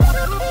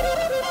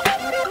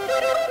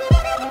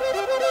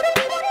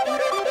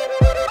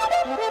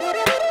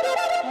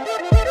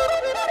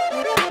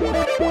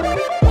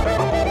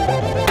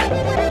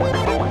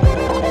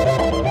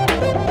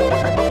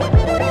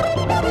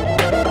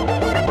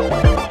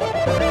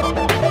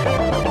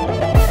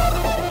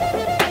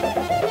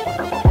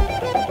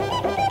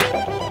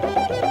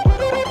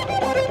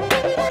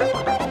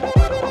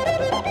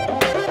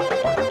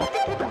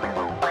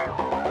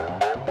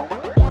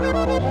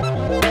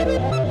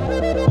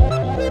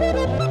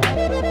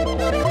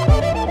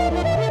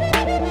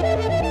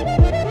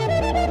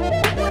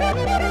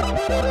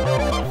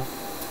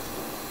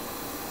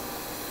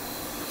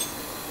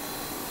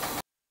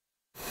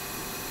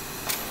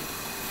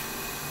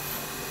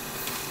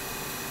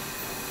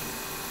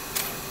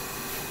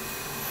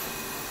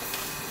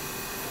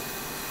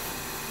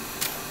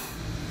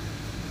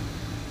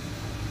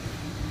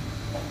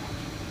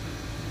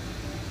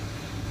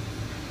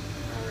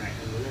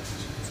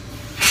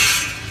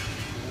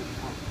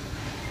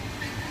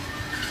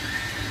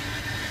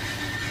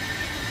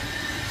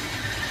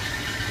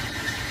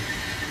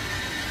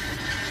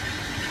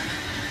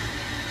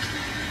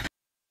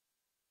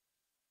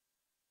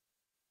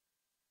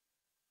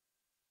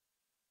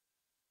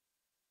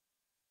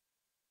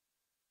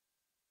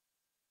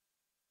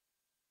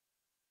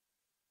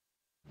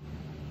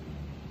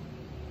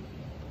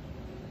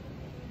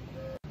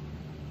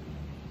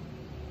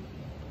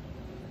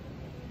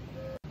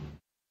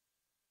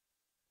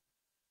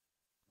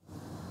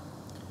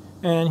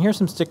 And here's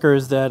some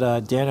stickers that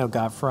Dano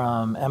got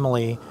from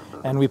Emily,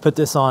 and we put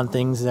this on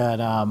things that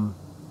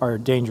are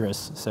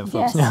dangerous, so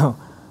folks Yes. know.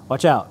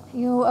 Watch out.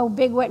 You a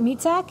big wet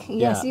meat sack?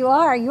 Yes, Yeah. you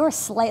are. You're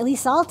slightly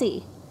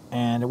salty.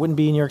 And it wouldn't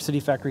be New York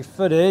City factory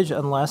footage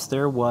unless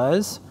there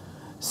was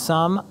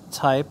some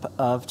type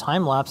of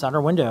time lapse out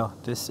our window.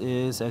 This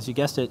is, as you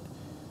guessed it,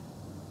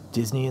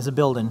 Disney is a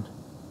building.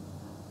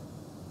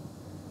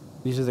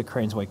 These are the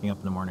cranes waking up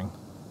in the morning.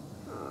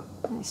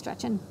 Nice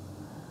stretching.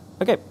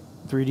 Okay,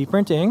 3D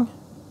printing.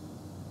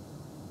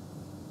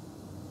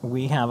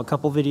 We have a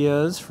couple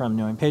videos from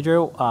Knowing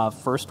Pedro.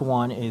 First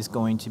one is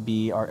going to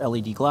be our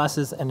LED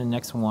glasses, and the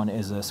next one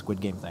is a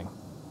Squid Game thing.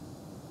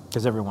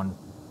 Because everyone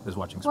is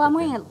watching Squid Well,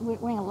 I'm Game.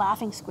 wearing a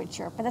laughing squid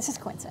shirt, but that's just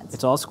coincidence.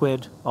 It's all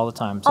squid all the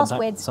time. All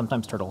squids.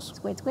 Sometimes turtles.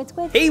 Squid, squid,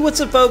 squid. Hey, what's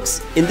up folks?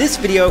 In this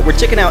video, we're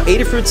checking out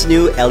Adafruit's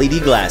new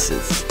LED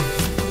glasses.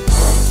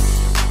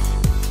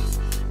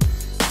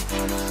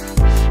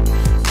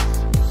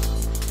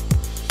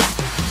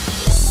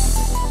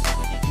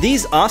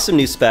 These awesome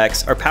new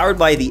specs are powered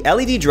by the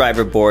LED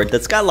driver board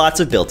that's got lots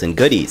of built-in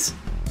goodies.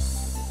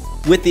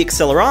 With the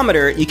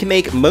accelerometer, you can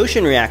make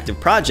motion reactive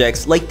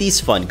projects like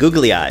these fun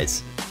googly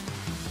eyes.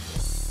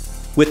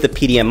 With the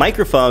PDM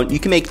microphone, you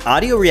can make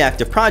audio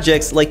reactive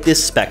projects like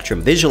this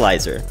Spectrum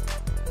visualizer.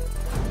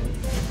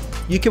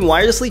 You can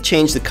wirelessly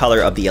change the color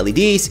of the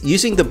LEDs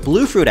using the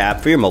Bluefruit app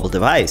for your mobile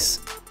device.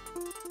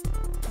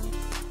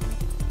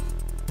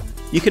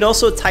 You can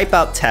also type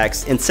out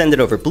text and send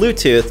it over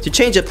Bluetooth to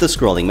change up the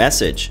scrolling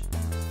message.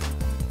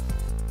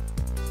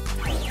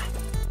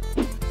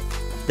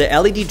 The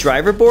LED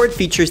driver board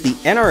features the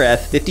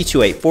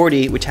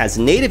NRF52840, which has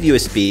native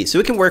USB, so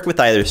it can work with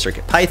either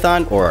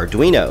CircuitPython or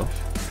Arduino.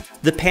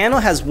 The panel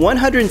has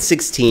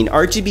 116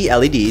 RGB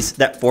LEDs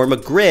that form a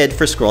grid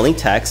for scrolling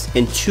text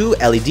and 2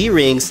 LED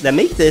rings that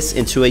make this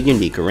into a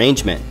unique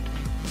arrangement.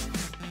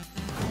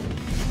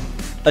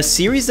 A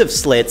series of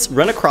slits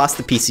run across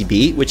the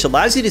PCB, which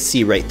allows you to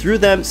see right through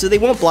them so they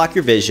won't block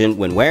your vision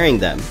when wearing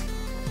them.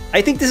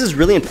 I think this is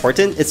really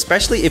important,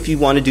 especially if you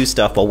want to do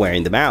stuff while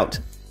wearing them out.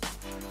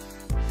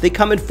 They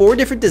come in 4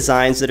 different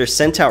designs that are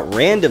sent out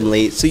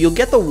randomly, so you'll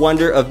get the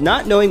wonder of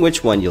not knowing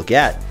which one you'll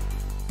get.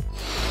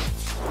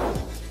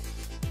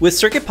 With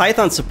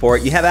CircuitPython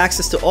support, you have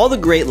access to all the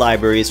great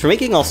libraries for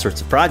making all sorts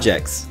of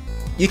projects.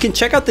 You can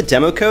check out the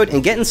demo code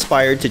and get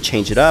inspired to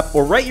change it up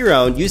or write your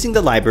own using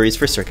the libraries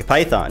for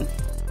CircuitPython.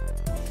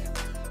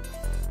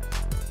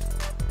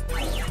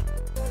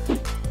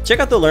 Check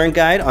out the Learn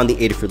Guide on the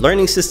Adafruit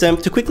Learning System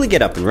to quickly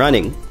get up and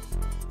running.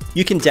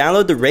 You can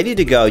download the Ready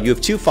to Go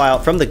UF2 file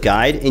from the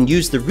guide and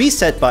use the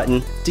Reset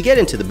button to get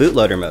into the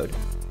bootloader mode.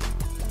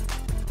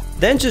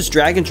 Then just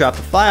drag and drop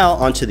the file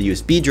onto the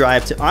USB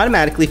drive to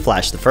automatically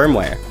flash the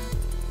firmware.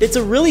 It's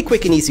a really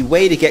quick and easy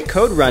way to get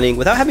code running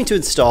without having to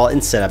install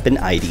and set up an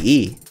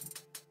IDE.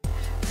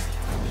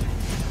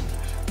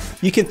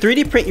 You can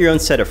 3D print your own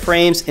set of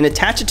frames and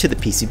attach it to the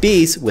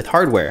PCBs with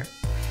hardware.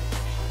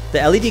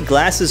 The LED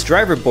Glasses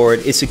driver board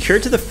is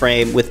secured to the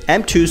frame with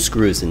M2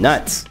 screws and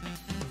nuts.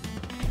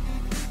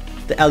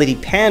 The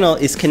LED panel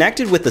is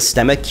connected with the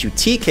Stemma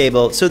QT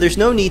cable, so there's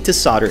no need to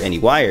solder any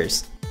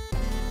wires.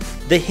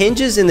 The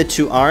hinges in the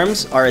two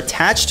arms are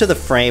attached to the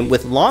frame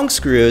with long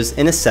screws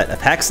and a set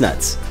of hex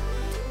nuts.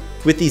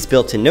 With these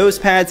built-in nose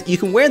pads, you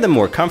can wear them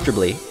more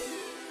comfortably.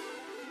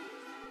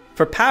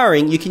 For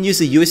powering, you can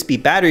use a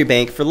USB battery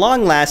bank for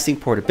long-lasting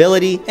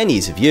portability and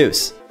ease of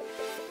use.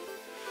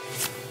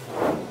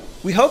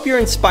 We hope you're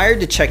inspired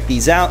to check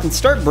these out and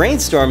start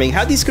brainstorming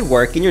how these could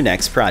work in your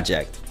next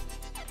project.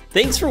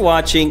 Thanks for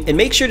watching, and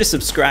make sure to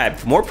subscribe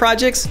for more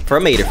projects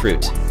from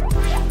Adafruit.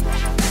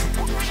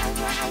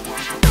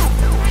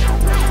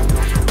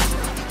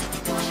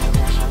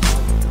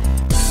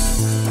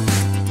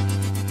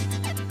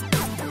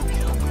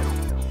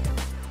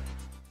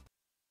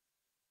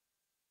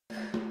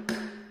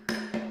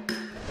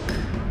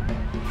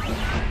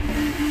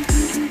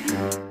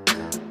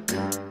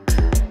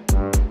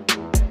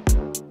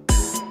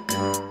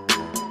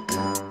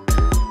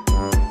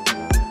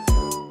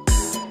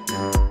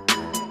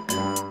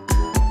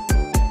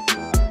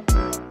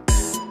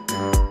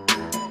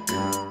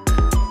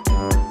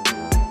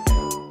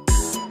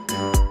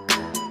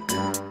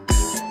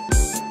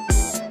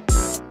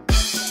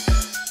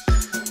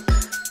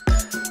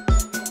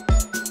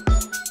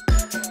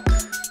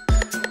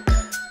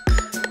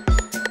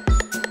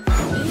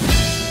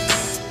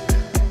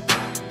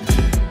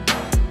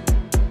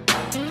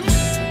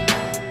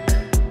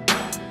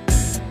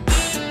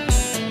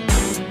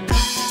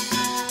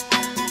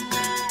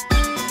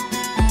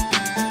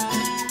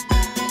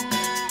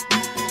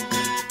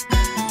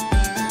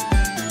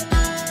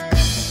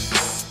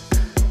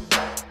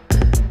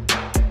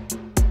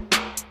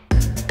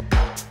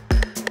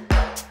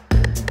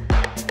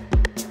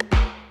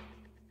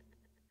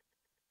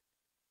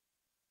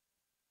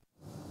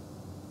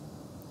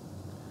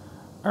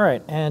 All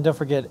right, and don't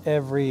forget,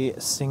 every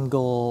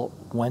single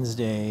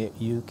Wednesday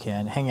you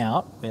can hang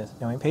out with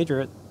Noe and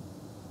Pedro at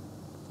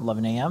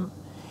 11 a.m.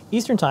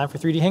 Eastern Time for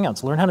 3D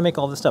Hangouts. Learn how to make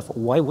all this stuff.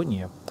 Why wouldn't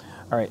you?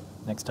 All right,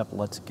 next up,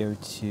 let's go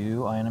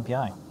to Ion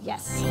MPI.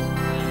 Yes.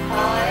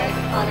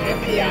 On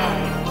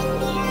MPI.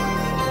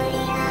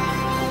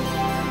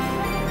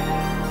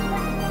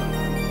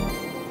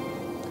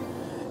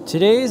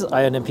 Today's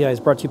Ion MPI is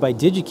brought to you by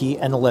DigiKey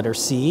and the letter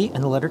C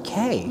and the letter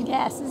K.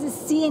 Yes, this is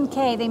C and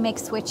K. They make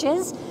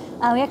switches.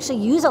 We actually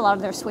use a lot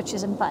of their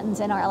switches and buttons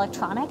in our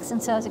electronics,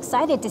 and so I was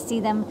excited to see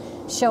them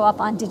show up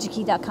on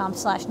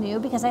digikey.com/new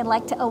because I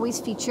like to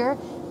always feature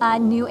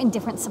new and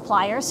different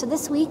suppliers. So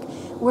this week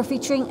we're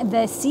featuring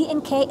the C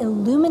and K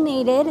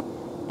illuminated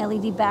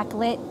LED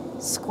backlit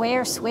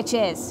square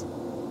switches.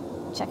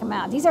 Check them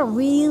out. These are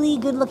really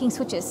good looking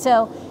switches.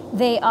 So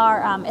they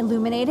are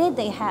illuminated.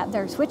 They have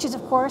their switches,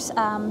 of course.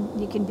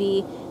 You can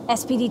be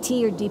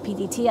SPDT or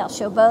DPDT. I'll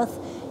show both.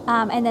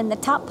 And then the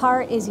top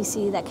part is, you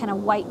see that kind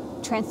of white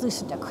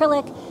translucent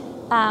acrylic.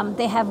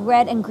 They have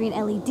red and green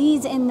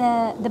LEDs in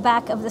the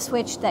back of the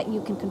switch that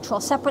you can control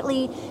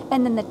separately.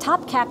 And then the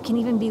top cap can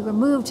even be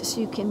removed, so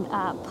you can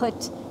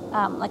put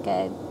like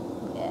a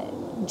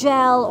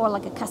gel or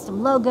like a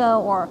custom logo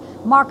or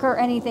marker or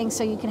anything,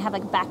 so you can have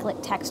like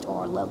backlit text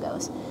or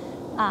logos.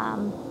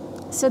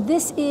 So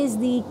this is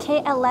the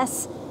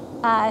KLS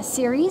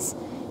series,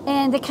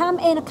 and they come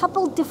in a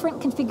couple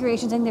different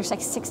configurations. I think there's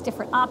like 6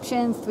 different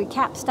options, 3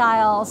 cap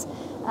styles,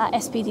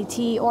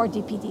 SPDT or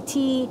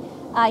DPDT. You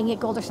can get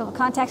gold or silver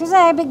contacts. There's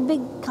a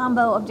big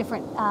combo of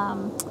different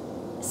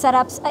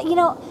setups. You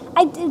know,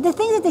 the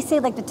things that they say,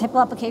 like the typical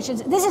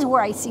applications, this is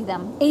where I see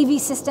them. AV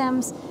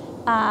systems.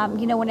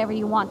 You know, whenever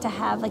you want to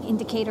have like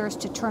indicators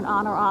to turn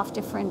on or off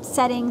different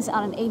settings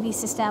on an AV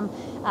system,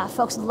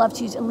 folks love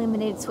to use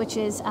illuminated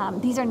switches.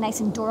 These are nice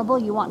and durable.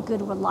 You want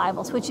good,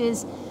 reliable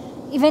switches.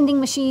 Vending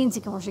machines,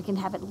 of course, you can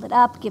have it lit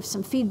up, give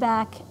some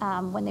feedback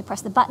when they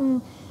press the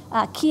button.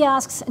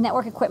 Kiosks,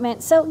 network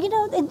equipment. So, you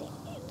know,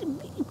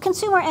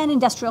 consumer and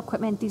industrial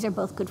equipment, these are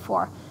both good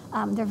for.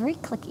 They're very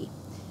clicky.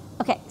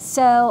 Okay,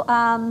 so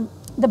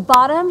the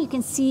bottom, you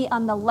can see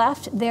on the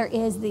left, there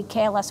is the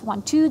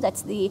KLS-12.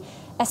 That's the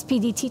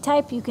SPDT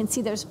type. You can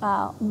see there's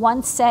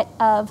one set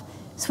of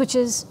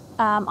switches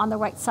on the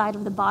right side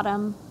of the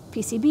bottom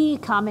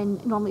PCB,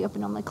 common, normally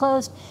open, normally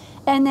closed.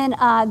 And then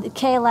the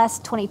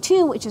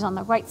KLS-22, which is on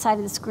the right side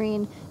of the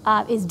screen,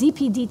 is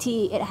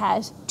DPDT. It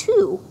has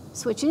 2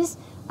 switches,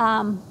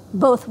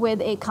 both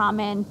with a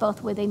common,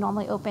 both with a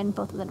normally open,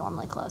 both with a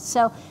normally closed.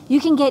 So you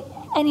can get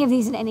any of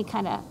these in any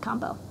kind of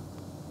combo.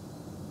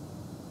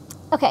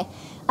 Okay,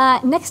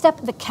 next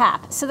up, the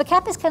cap. So the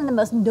cap is kind of the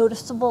most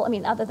noticeable, I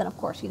mean, other than, of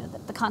course, you know,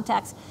 the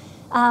contacts.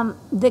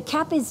 The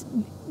cap is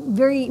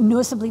very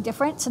noticeably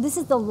different. So this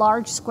is the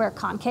large square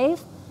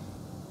concave.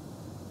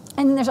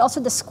 And then there's also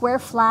the square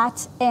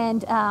flat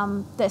and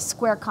the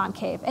square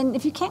concave. And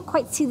if you can't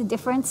quite see the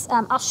difference,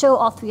 I'll show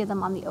all 3 of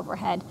them on the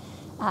overhead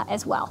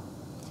as well.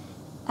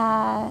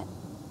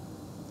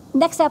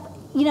 Next up,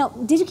 you know,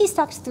 DigiKey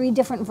stocks 3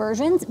 different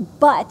versions,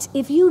 but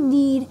if you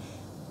need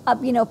a,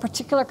 you know,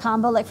 particular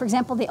combo, like for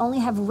example, they only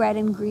have red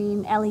and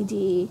green LED,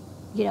 you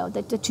know,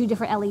 the 2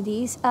 different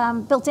LEDs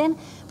built in,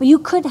 but you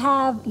could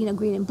have, you know,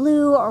 green and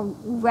blue or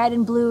red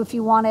and blue if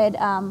you wanted,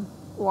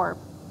 or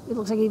it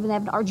looks like they even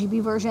have an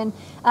RGB version.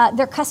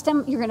 They're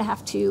custom. You're going to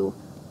have to,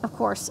 of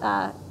course,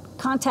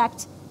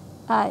 contact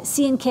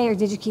C&K or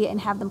DigiKey and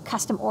have them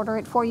custom order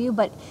it for you.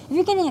 But if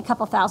you're getting a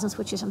couple thousand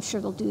switches, I'm sure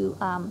they'll do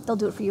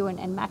it for you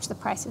and match the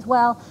price as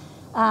well.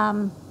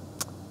 And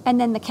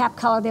then the cap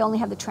color, they only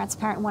have the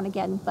transparent one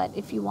again. But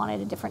if you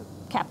wanted a different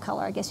cap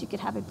color, I guess you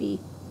could have it be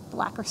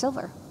black or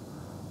silver.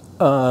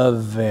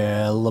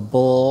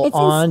 Available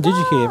on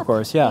DigiKey, of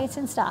course. Yeah, it's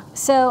in stock.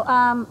 So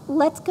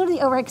let's go to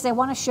the overhead because I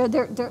want to show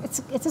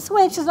it's a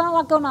switch. There's not a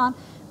lot going on,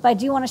 but I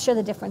do want to show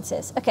the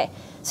differences. Okay,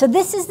 so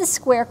this is the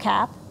square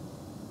cap.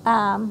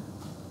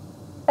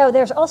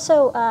 There's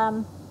also,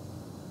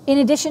 in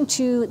addition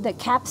to the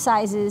cap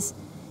sizes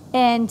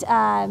and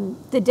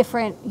the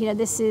different, you know,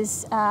 this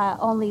is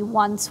only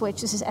one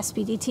switch. This is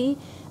SPDT.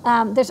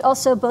 There's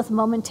also both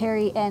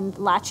momentary and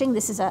latching.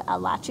 This is a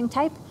latching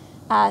type.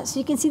 So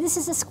you can see this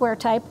is a square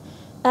type.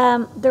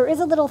 There is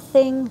a little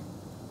thing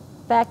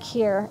back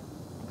here.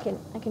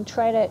 I can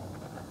try to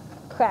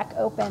crack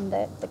open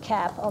the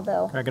cap,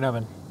 although crack it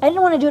open. I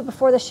didn't want to do it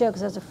before the show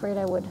because I was afraid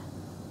I would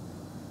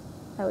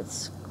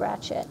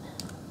scratch it.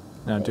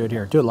 No, do it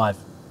here. Do it live.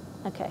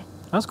 Okay.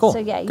 That's cool. So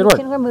yeah, Good you work.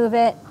 can remove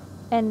it,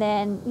 and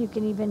then you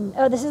can even,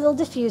 this is a little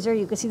diffuser.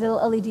 You can see the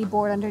little LED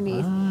board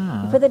underneath.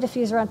 You put the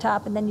diffuser on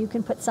top, and then you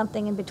can put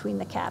something in between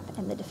the cap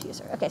and the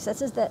diffuser. Okay, so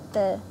this is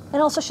and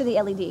also show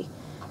the LED,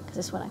 because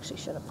this one actually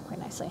showed up quite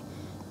nicely.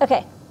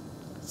 Okay,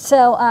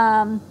 so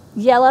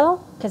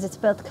yellow, because it's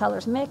both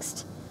colors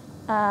mixed.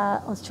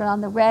 Let's turn on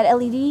the red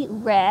LED,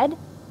 red,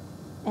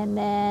 and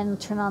then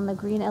turn on the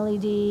green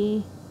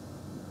LED,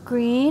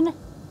 green,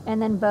 and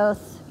then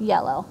both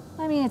yellow.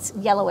 I mean, it's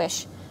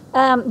yellowish.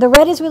 The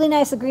red is really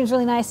nice. The green is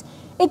really nice.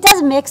 It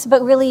does mix,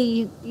 but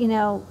really, you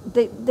know,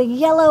 the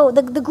yellow,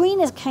 the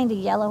green is kind of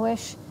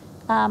yellowish.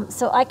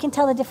 So I can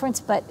tell the difference,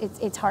 but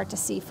it's hard to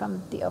see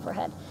from the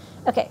overhead.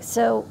 Okay,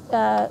 so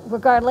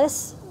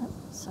regardless,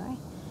 sorry.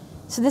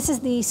 So this is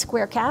the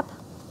square cap.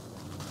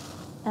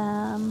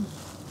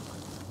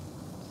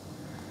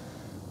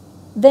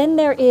 Then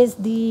there is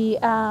the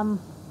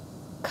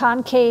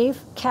concave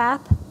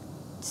cap.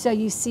 So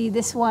you see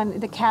this one,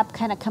 the cap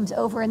kind of comes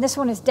over, and this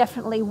one is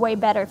definitely way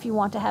better if you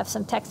want to have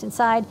some text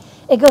inside.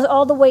 It goes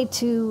all the way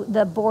to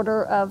the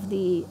border of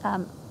the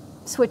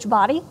switch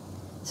body,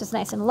 so it's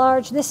nice and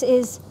large. This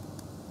is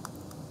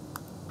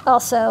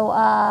also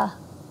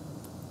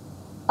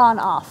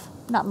on-off,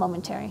 not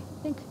momentary,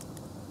 I think.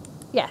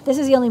 Yeah, this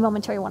is the only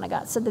momentary one I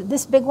got. So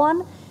this big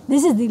one,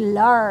 this is the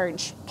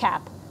large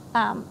cap.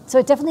 So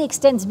it definitely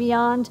extends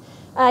beyond.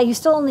 You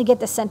still only get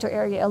the center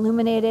area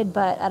illuminated,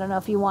 but I don't know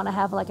if you want to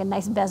have like a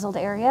nice bezeled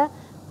area.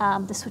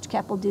 The switch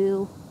cap will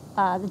do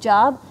the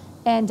job.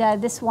 And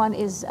this one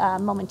is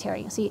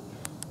momentary. See,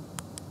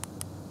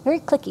 very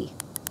clicky,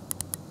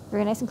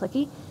 very nice and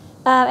clicky.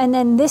 And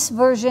then this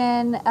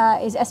version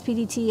is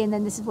SPDT, and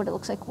then this is what it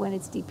looks like when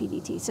it's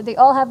DPDT. So they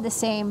all have the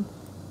same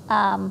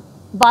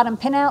bottom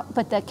pinout,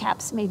 but the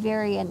caps may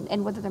vary,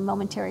 and whether they're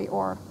momentary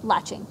or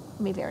latching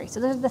may vary. So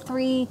those are the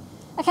 3.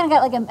 I kind of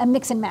got like a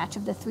mix and match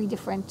of the 3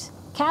 different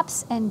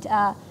caps and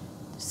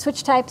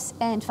switch types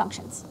and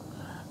functions.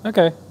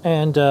 Okay,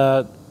 and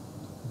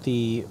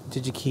the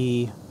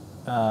DigiKey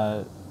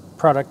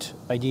product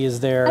ID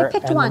is there, I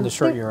picked and one. then the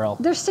short URL.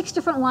 There's 6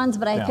 different ones,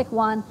 but I picked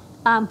one.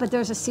 But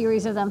there's a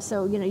series of them,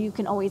 so you know you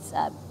can always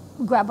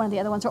grab one of the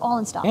other ones. They're all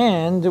in stock.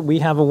 And we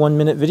have a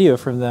 1-minute video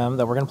from them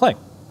that we're going to play.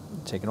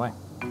 Take it away.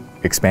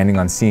 Expanding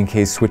on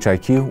C&K's Switch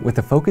IQ with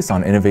a focus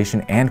on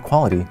innovation and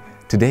quality,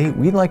 today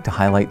we'd like to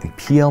highlight the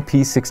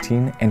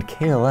PLP16 and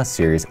KLS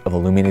series of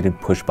illuminated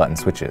push-button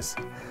switches.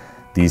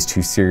 These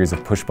 2 series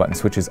of push-button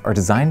switches are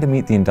designed to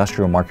meet the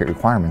industrial market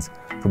requirements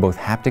for both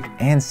haptic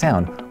and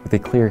sound with a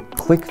clear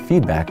click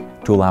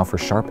feedback to allow for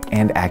sharp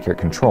and accurate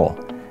control,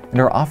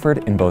 and are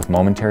offered in both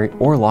momentary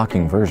or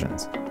locking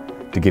versions.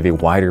 To give a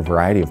wider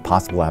variety of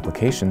possible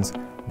applications,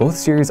 both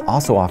series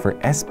also offer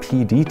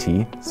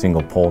SPDT,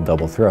 single pole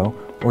double throw,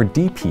 or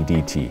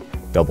DPDT,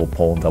 double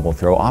pole double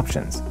throw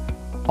options.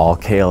 All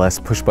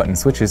KLS push-button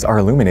switches are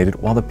illuminated,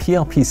 while the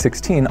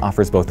PLP16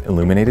 offers both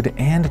illuminated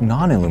and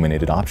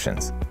non-illuminated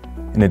options.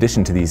 In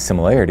addition to these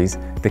similarities,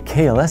 the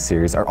KLS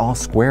series are all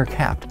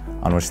square-capped,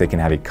 on which they can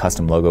have a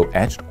custom logo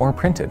etched or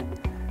printed.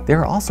 They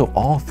are also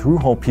all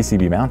through-hole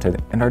PCB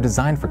mounted and are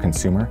designed for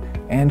consumer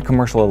and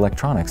commercial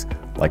electronics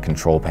like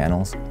control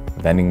panels,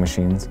 vending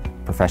machines,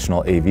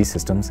 professional AV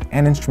systems,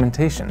 and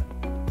instrumentation.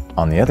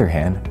 On the other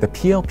hand, the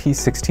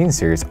PLP16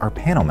 series are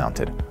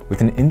panel-mounted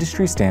with an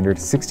industry-standard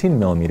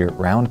 16mm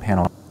round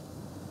panel.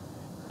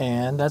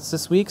 And that's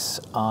this week's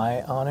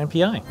Eye on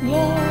NPI. Yay!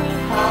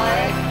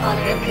 Eye on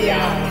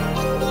NPI.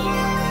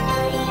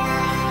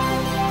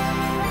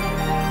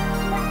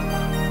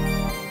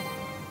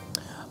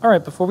 All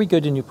right, before we go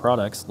to new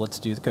products, let's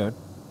do the code.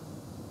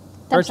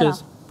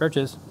 That's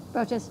Purchase.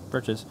 Brooches.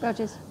 Brooches.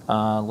 Brooches.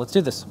 Let's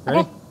do this. Ready?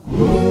 Okay.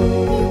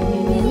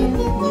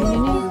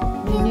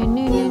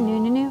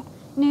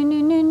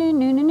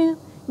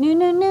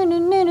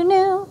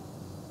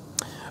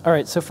 All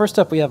right, so first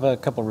up, we have a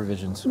couple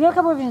revisions. We have a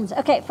couple revisions.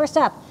 Okay, first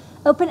up,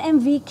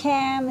 OpenMV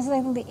Cam. This is,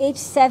 I think, the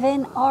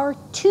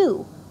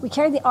H7R2. We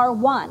carried the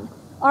R1.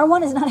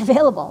 R1 is not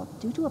available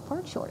due to a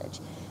part shortage.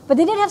 But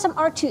they did have some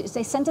R2s.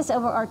 They sent us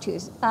over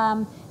R2s.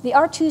 The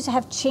R2s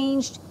have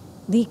changed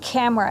the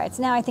camera. It's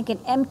now, I think, an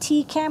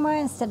MT camera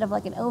instead of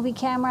like an OV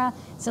camera.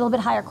 It's a little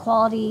bit higher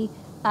quality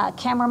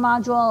camera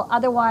module.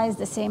 Otherwise,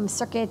 the same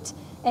circuit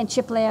and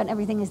chip layout and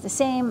everything is the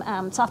same.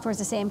 Software is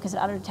the same because it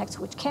auto-detects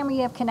which camera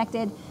you have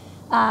connected.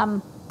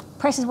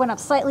 Prices went up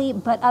slightly,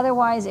 but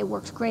otherwise it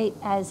works great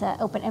as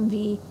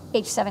OpenMV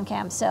H7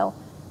 cam. So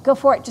go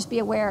for it. Just be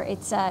aware it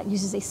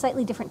uses a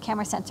slightly different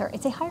camera sensor.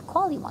 It's a higher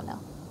quality one though.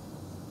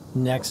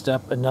 Next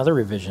up, another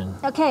revision.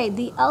 Okay,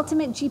 the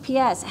Ultimate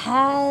GPS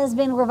has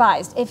been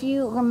revised. If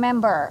you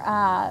remember,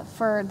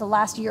 for the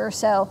last year or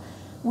so,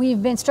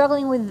 we've been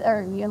struggling with, or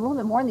a little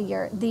bit more than a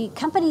year, the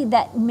company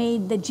that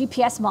made the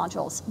GPS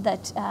modules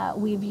that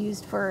we've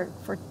used for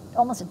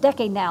almost a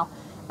decade now,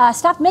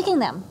 stopped making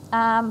them,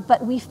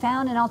 but we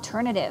found an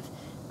alternative.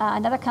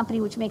 Another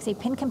company which makes a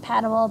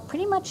pin-compatible,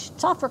 pretty much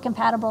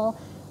software-compatible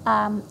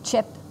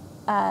chip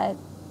and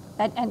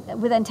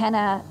with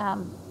antenna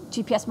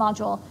GPS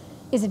module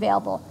is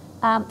available.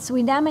 So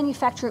we now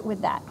manufacture it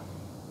with that.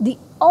 The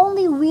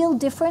only real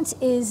difference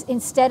is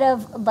instead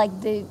of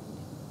like the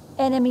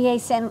NMEA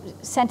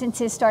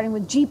sentences starting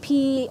with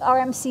GP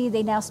RMC,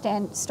 they now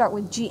start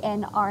with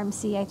GN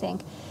RMC, I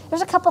think.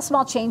 There's a couple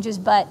small changes,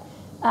 but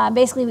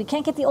basically, we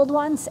can't get the old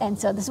ones, and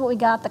so this is what we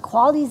got. The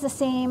quality is the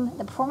same,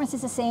 the performance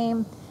is the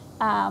same,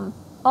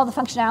 all the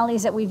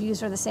functionalities that we've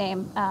used are the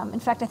same.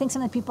 In fact, I think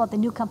some of the people at the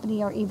new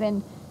company are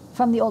even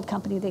from the old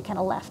company. They kind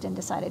of left and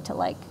decided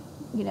to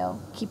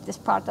keep this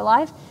product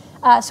alive.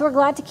 So we're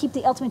glad to keep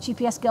the Ultimate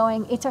GPS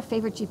going. It's our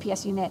favorite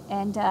GPS unit,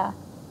 and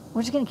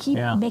we're just going to keep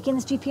making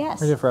this GPS.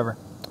 We're here forever.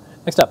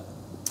 Next up.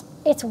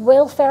 It's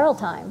Will Ferrell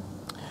time.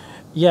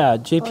 Yeah,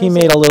 JP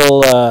made a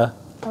little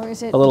or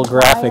is it a little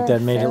graphic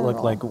that made Ferrell? it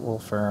look like Will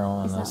Ferrell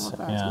on It's this. not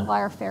Will Ferrell, Yeah. it's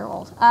Wire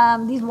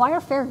Ferrulls. These Wire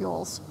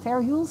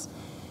Ferrulls,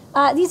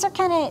 these are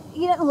kind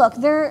of, look,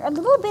 they're a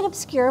little bit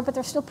obscure, but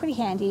they're still pretty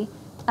handy.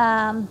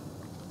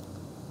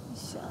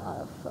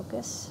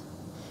 Focus.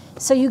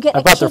 So you get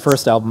I bought their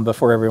first album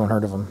before everyone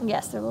heard of them.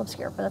 Yes, they're a little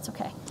obscure, but that's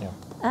okay. Yeah.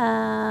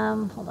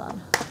 Hold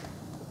on.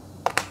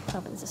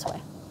 Open this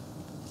way.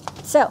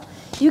 So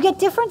you get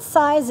different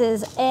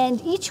sizes,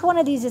 and each one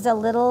of these is a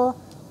little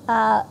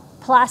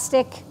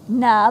plastic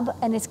nub,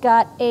 and it's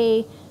got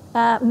a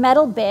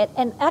metal bit,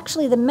 and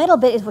actually the metal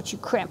bit is what you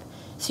crimp.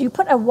 So you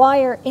put a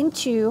wire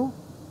into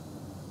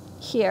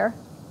here,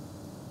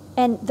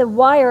 and the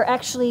wire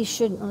actually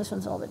should, oh, this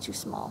one's a little bit too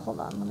small. Hold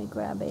on, let me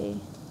grab a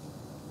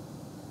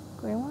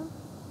gray one.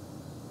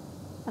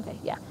 Okay,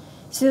 yeah.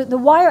 So the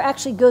wire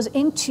actually goes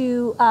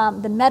into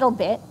the metal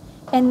bit,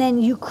 and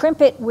then you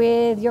crimp it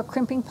with your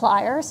crimping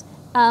pliers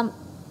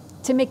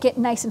to make it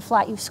nice and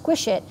flat. You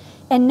squish it,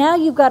 and now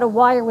you've got a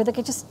wire with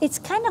it's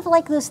kind of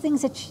like those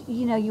things that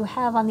you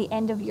have on the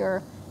end of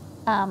your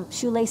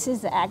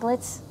shoelaces, the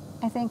aglets,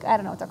 I think. I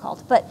don't know what they're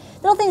called, but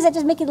little things that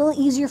just make it a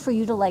little easier for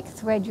you to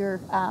thread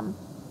your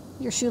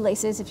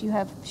shoelaces if you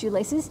have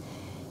shoelaces.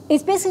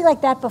 It's basically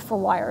like that, but for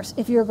wires.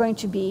 If you're going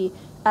to be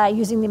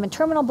using them in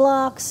terminal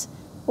blocks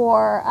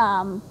or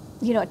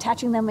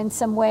attaching them in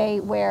some way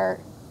where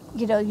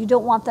you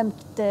don't want them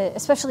to,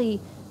 especially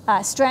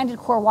stranded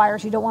core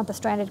wires, you don't want the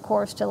stranded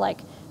cores to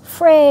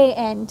fray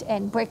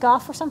and break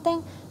off or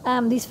something.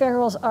 These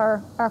ferrules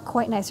are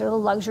quite nice. They're a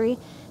little luxury.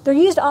 They're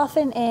used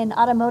often in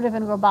automotive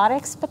and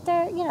robotics, but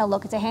they're,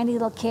 look, it's a handy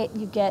little kit.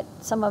 You get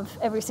some of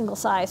every single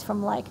size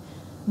from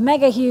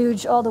mega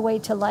huge all the way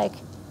to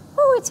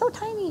oh, it's so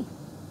tiny.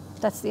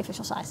 That's the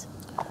official size.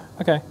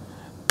 Okay.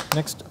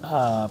 Next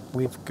up,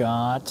 we've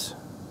got...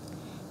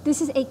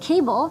 This is a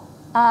cable.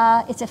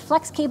 It's a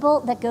flex cable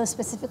that goes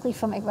specifically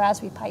from a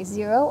Raspberry Pi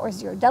 0 or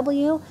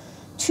 0W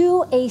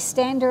to a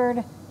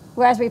standard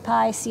Raspberry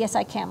Pi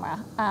CSI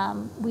camera.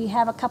 We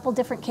have a couple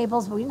different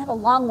cables, but we didn't have a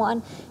long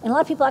one, and a lot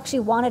of people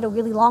actually wanted a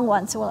really long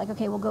one, so we're like,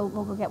 okay, we'll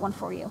go get one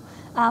for you.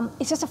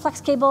 It's just a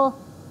flex cable.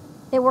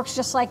 It works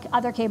just like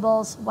other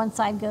cables. One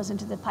side goes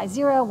into the Pi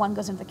 0, one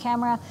goes into the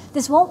camera.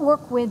 This won't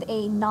work with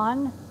a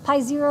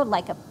non-Pi 0,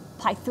 like a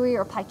Pi 3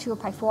 or Pi 2 or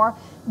Pi 4.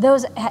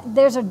 Those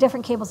are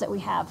different cables that we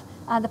have.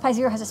 The Pi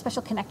 0 has a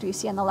special connector you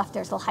see on the left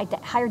there. It's a little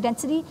higher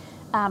density.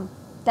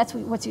 That's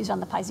what's used on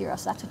the Pi 0,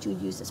 so that's what you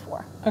would use this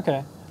for.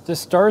 Okay. The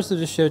stars of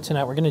the show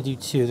tonight, we're going to do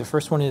two. The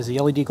first one is the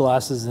LED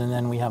glasses, and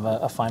then we have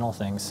a final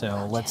thing.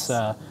 So let's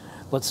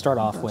start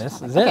off with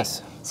this. Okay.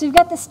 So we've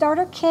got the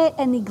starter kit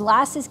and the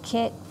glasses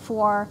kit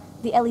for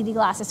the LED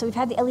glasses. So we've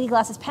had the LED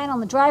glasses panel on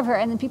the driver,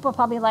 and then people are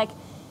probably like,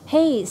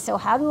 hey, so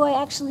how do I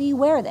actually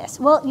wear this?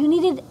 Well, you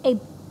needed a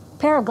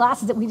pair of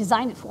glasses that we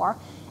designed it for,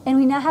 and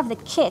we now have the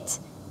kit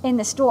in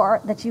the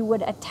store that you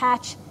would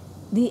attach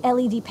the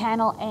LED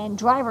panel and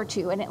driver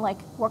to, and it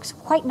works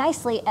quite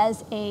nicely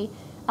as a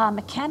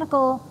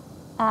mechanical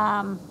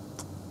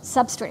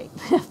substrate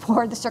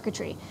for the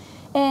circuitry.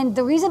 And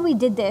the reason we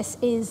did this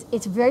is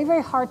it's very,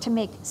 very hard to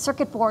make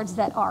circuit boards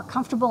that are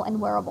comfortable and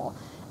wearable.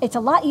 It's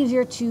a lot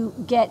easier to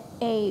get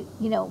a,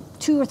 $2 or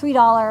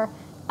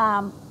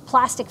 $3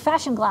 plastic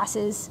fashion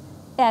glasses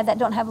that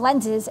don't have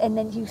lenses, and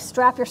then you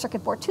strap your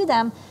circuit board to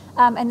them,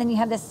 and then you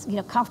have this,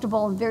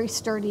 comfortable and very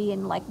sturdy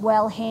and like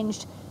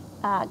well-hinged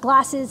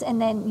glasses,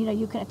 and then,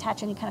 you can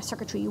attach any kind of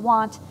circuitry you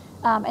want,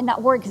 and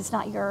not worry because it's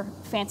not your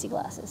fancy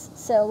glasses.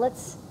 So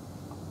let's,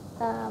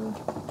 I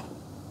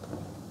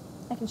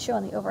can show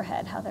on the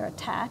overhead how they're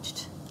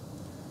attached.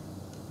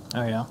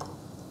 Oh, yeah?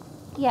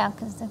 Yeah,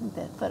 because I think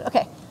that, but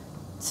okay.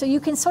 So you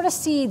can sort of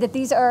see that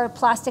these are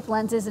plastic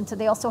lenses, and so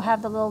they also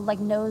have the little like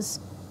nose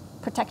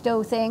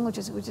protecto thing, which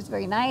is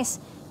very nice.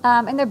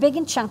 And they're big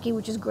and chunky,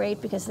 which is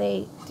great because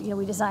they,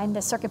 we designed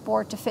the circuit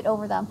board to fit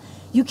over them.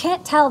 You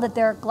can't tell that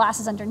there are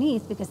glasses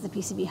underneath because the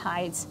PCB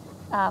hides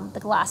the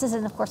glasses,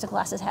 and of course the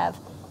glasses have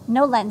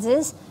no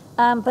lenses.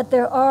 But they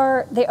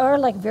are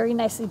like very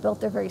nicely built.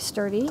 They're very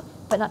sturdy,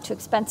 but not too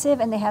expensive,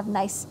 and they have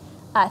nice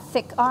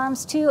thick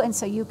arms too. And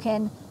so you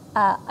can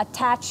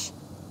attach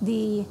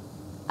the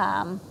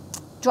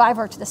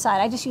driver to the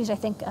side. I just use, I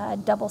think,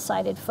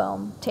 double-sided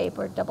foam tape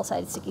or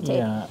double-sided sticky tape.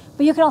 Yeah.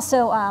 But you can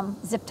also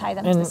zip tie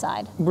them to the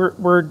side.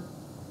 We're,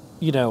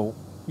 you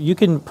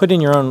can put in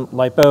your own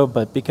lipo,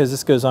 but because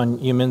this goes on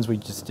humans, we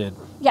just did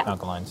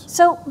alkalines.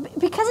 So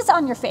because it's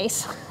on your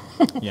face,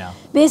 yeah.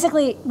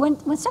 Basically,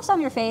 when stuff's on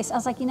your face, I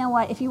was like, you know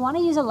what? If you want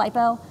to use a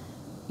lipo,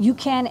 you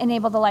can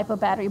enable the lipo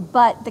battery,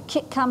 but the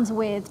kit comes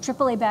with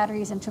AAA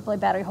batteries and AAA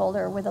battery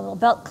holder with a little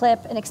belt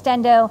clip, an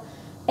extendo.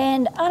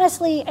 And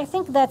honestly, I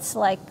think that's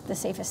like the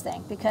safest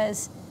thing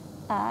because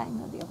I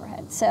know the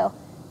overhead. So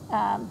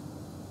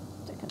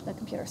the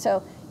computer.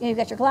 So you've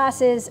got your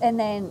glasses, and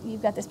then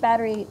you've got this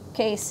battery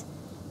case,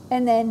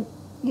 and then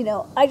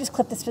I just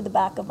clip this to the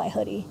back of my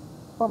hoodie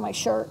or my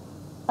shirt.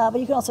 But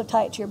you can also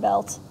tie it to your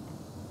belt.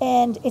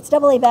 And it's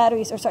AA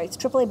batteries, it's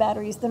AAA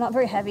batteries. They're not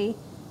very heavy.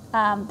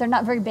 They're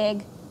not very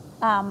big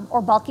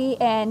or bulky,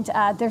 and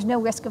there's no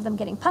risk of them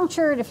getting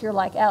punctured if you're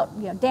like out,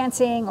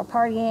 dancing or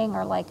partying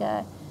or like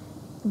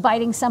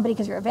biting somebody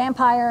because you're a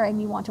vampire and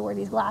you want to wear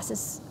these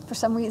glasses for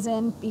some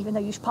reason, even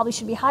though you probably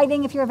should be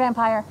hiding if you're a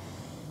vampire.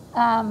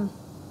 I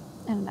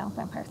don't know,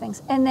 vampire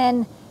things. And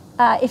then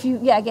if you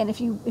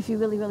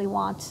really, really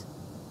want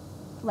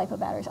lipo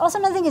batteries. Also,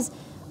 another thing is,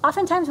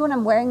 oftentimes when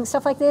I'm wearing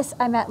stuff like this,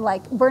 I'm at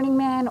like Burning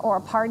Man or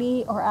a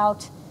party or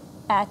out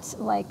at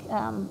like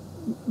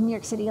New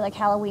York City, like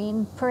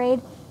Halloween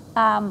parade.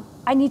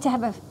 I need to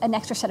have an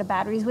extra set of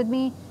batteries with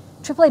me.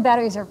 AAA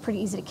batteries are pretty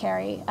easy to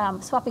carry.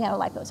 Swapping out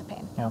a lipo is a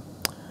pain. Yeah.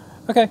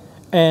 Okay.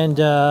 And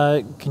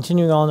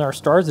continuing on our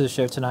stars of the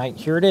show tonight,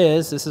 here it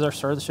is. This is our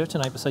star of the show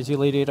tonight. Besides you,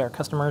 Lady, our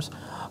customers,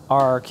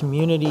 our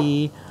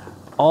community,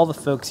 all the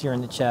folks here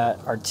in the chat,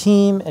 our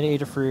team at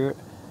Adafruit.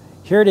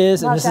 Here it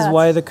is, and this is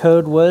why the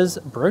code was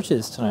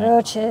Brooches tonight.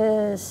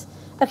 Brooches.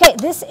 Okay,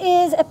 this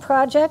is a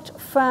project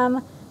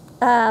from,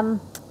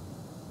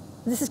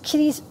 this is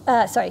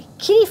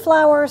Kitty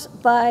Flowers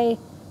by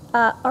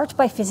Art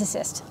by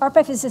Physicist. Art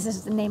by Physicist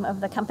is the name of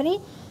the company,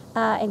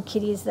 and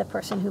Kitty is the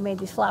person who made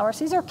these flowers.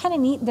 These are kind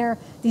of neat. They're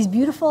these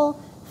beautiful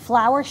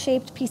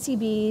flower-shaped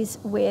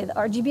PCBs with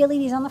RGB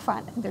LEDs on the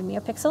front. I think they're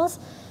NeoPixels.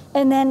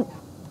 And then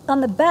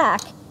on the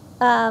back,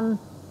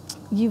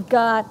 you've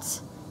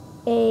got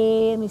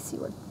let me see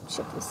what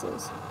chip this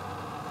is.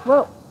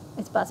 Whoa,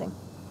 it's buzzing.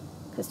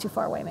 Because it's too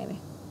far away, maybe.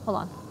 Hold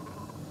on.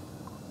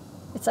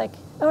 It's like,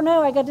 oh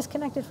no, I got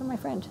disconnected from my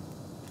friend.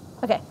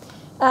 Okay.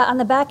 On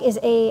the back is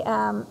a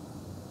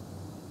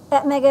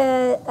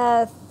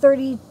Atmega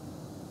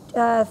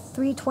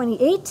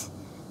 3328.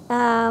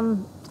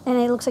 And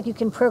it looks like you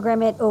can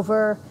program it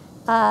over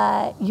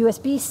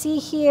USB-C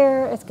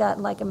here. It's got,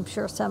 like, I'm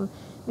sure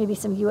maybe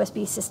some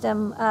USB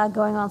system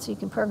going on, so you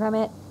can program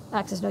it.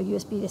 There's no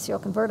USB to serial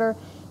converter.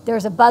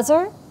 There's a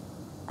buzzer.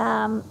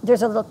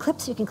 There's a little clip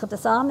so you can clip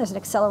this on. There's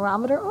an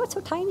accelerometer. Oh, it's so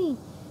tiny.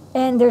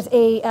 And there's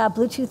a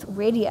Bluetooth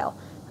radio.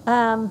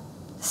 And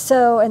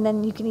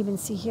then you can even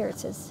see here, it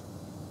says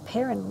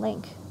pair and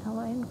link. Oh,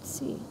 I didn't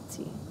see. Let's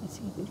see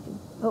if you can.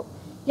 Oh,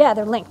 yeah,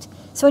 they're linked.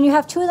 So when you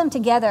have two of them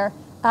together,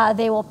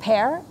 they will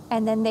pair,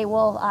 and then they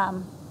will,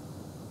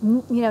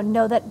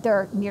 know that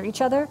they're near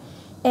each other.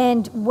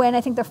 And when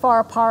I think they're far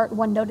apart,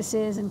 one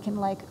notices and can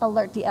like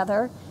alert the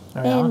other.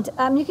 Oh, yeah?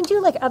 And you can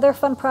do like other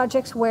fun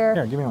projects where.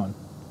 Here, give me one.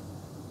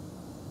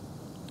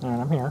 All right,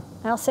 I'm here.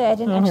 I'll say I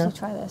didn't actually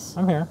try this.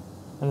 I'm here.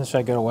 And then should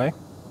I go away?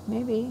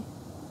 Maybe.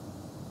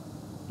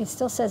 It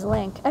still says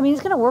link. I mean,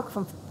 it's going to work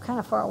from kind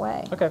of far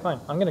away. Okay, fine.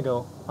 I'm gonna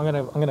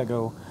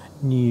go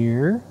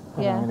near.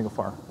 And Yeah. I'm gonna go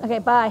far. Okay,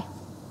 bye.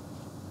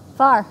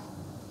 Far.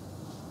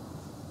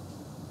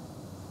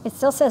 It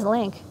still says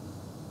link.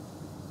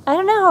 I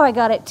don't know how I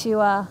got it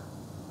to.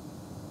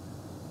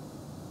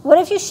 What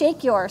if you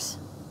shake yours?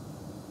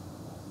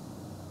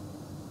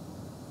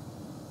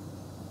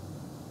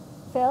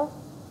 Phil?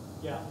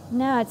 Yeah.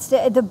 No, it's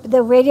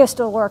the radio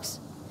still works.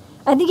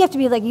 I think you have to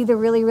be like either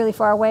really, really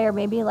far away, or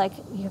maybe like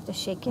you have to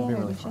shake it. Maybe Or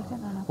really you shake it. I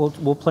don't know.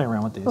 We'll play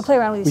around with these. We'll play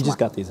around with these. We just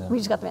more. got these in. We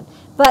just got them in.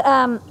 But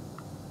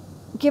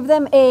give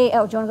them a.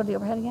 Oh, do you want to go to the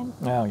overhead again?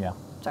 Oh yeah.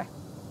 Sorry.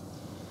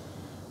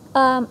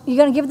 You're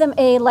going to give them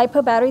a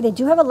LiPo battery. They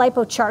do have a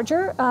LiPo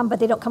charger, but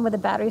they don't come with a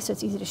battery, so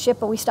it's easy to ship.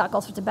 But we stock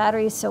all sorts of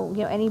batteries, so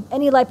you know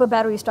any LiPo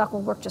battery you stock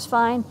will work just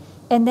fine.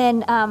 And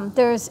then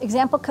there's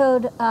example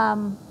code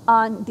on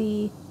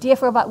the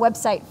DF Robot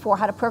website for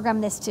how to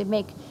program this to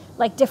make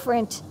like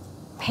different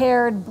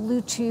paired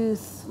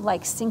Bluetooth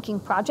like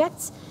syncing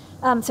projects.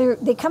 So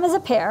they come as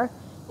a pair,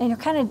 and you're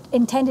kind of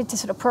intended to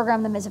sort of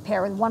program them as a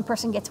pair. Where one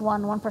person gets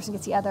one person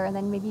gets the other, and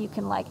then maybe you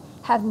can like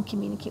have them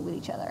communicate with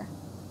each other.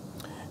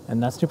 And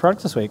that's new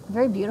product this week.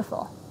 Very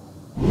beautiful.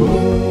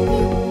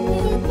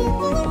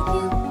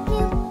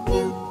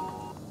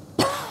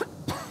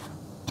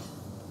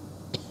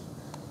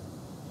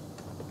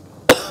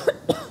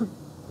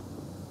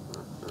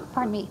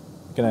 Pardon me.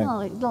 A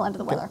little under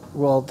the weather.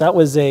 Well, that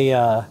was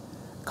a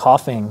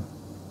coughing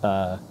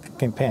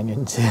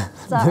companion to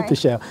the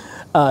show.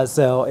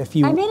 So if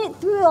you I made it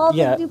through all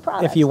the new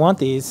products. if you want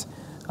these,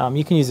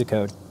 you can use a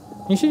code.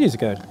 You should use a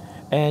code.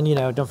 And, you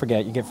know, don't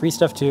forget, you get free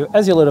stuff, too,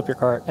 as you load up your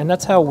cart. And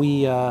that's how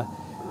we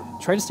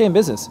try to stay in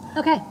business.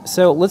 Okay.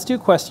 So let's do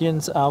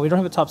questions. We don't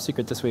have a top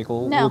secret this week.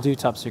 We'll do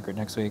top secret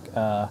next week.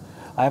 I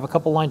have a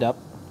couple lined up.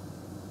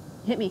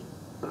 Hit me.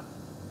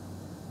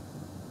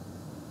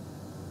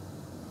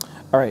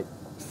 All right.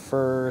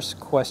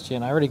 First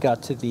question. I already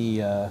got to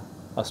the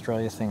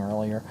Australia thing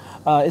earlier.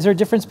 Is there a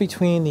difference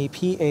between the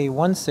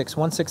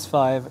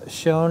PA16165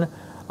 shown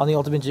on the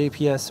Ultimate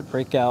GPS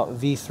Breakout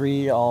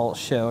V3 all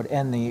showed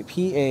and the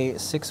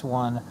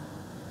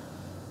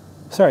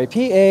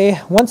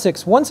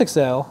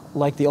PA16160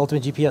 like the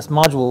Ultimate GPS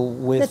module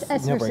with That's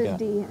S no versus breakout?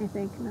 D, I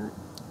think. Not.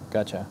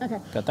 Gotcha. Okay.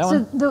 Got that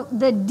one? So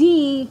the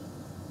D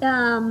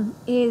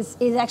is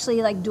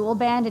actually like dual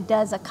band. It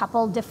does a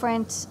couple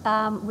different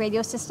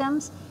radio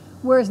systems,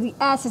 whereas the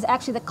S is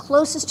actually the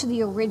closest to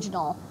the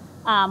original,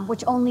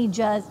 which only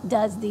just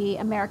does the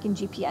American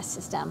GPS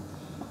system.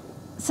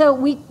 So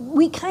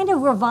we kind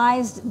of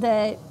revised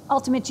the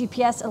Ultimate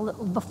GPS a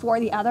little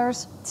before the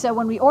others. So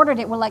when we ordered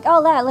it, we're like,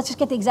 oh, let's just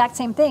get the exact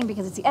same thing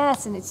because it's the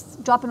S and it's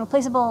drop-in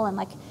replaceable and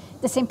like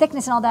the same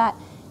thickness and all that.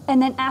 And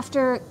then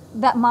after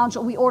that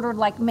module, we ordered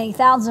like many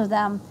thousands of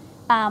them.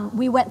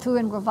 We went through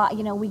and revised,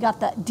 we got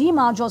the D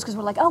modules because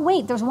we're like, oh,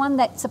 wait, there's one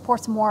that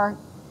supports more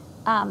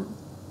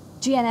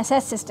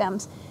GNSS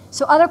systems.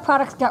 So other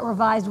products got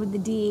revised with the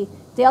D.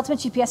 The Ultimate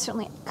GPS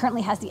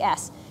currently has the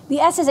S. The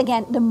S is,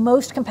 again, the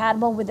most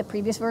compatible with the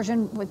previous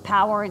version with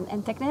power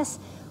and thickness.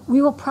 We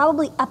will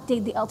probably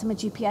update the Ultimate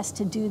GPS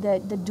to do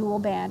the dual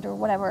band or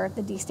whatever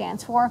the D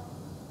stands for.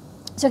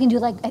 So it can do,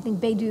 like, I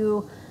think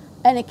Beidou,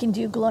 and it can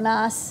do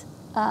GLONASS,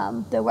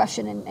 the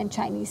Russian and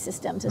Chinese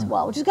systems as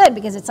well, which is good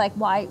because it's like,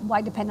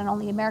 why depend on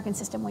only the American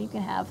system when you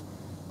can have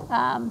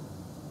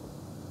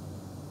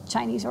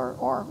Chinese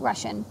or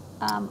Russian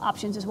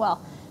options as well.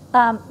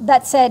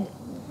 That said,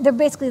 they're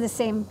basically the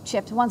same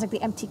chips. One's like the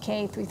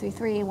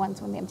MTK333, one's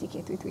the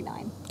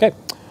MTK339. Okay.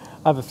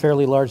 I have a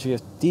fairly large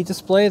VFD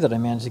display that I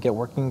managed to get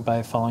working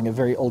by following a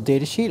very old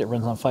data sheet. It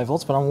runs on 5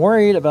 volts, but I'm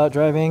worried about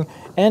driving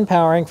and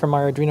powering from my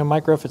Arduino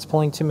Micro if it's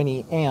pulling too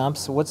many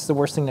amps. What's the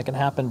worst thing that can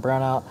happen?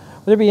 Brownout.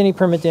 Will there be any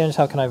permanent damage?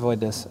 How can I avoid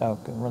this? Oh,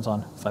 it runs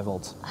on 5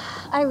 volts.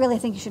 I really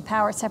think you should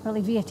power it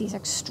separately. VFDs are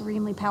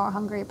extremely power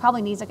hungry. It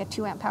probably needs like a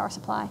 2 amp power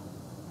supply.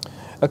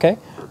 Okay.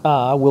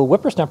 Will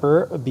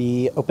Whippersnapper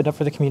be opened up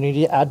for the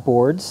community to add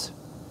boards?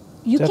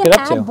 You can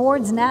add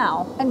boards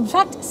now. In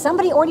fact,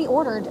 somebody already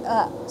opened 2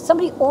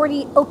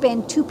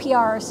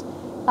 PRs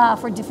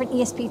for different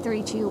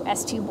ESP32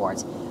 S2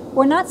 boards.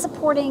 We're not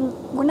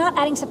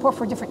adding support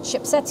for different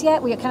chipsets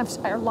yet. We kind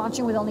of are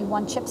launching with only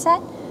one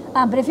chipset.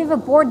 But if you have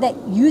a board that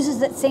uses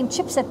that same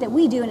chipset that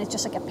we do, and it's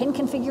just like a pin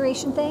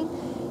configuration thing,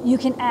 you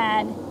can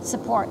add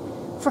support.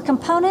 For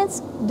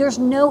components, there's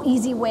no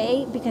easy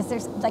way because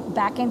there's like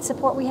back-end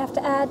support we have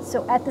to add.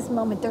 So at this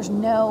moment, there's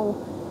no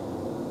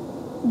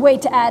way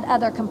to add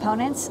other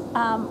components.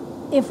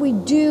 If we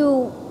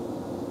do,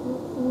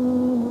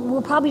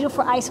 we'll probably do it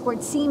for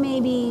I2C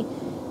maybe,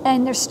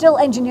 and there's still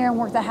engineering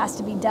work that has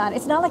to be done.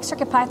 It's not like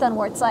CircuitPython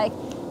where it's like,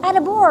 add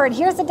a board,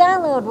 here's the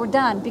download, we're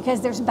done, because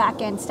there's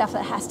back-end stuff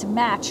that has to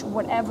match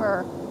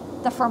whatever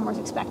the firmware's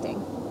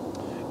expecting.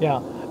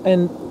 Yeah,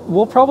 and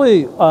we'll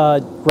probably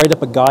write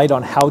up a guide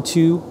on how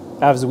to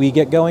as we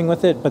get going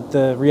with it, but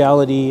the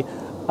reality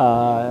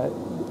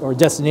or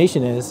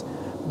destination is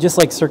just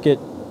like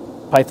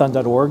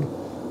CircuitPython.org,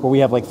 where we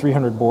have like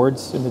 300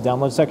 boards in the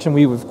download section.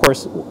 We, of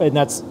course, and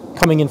that's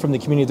coming in from the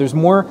community. There's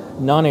more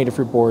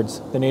non-Adafruit boards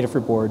than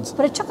Adafruit boards.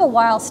 But it took a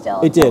while still.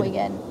 It did.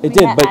 It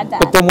did,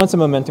 but then once the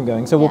momentum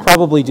going. So we'll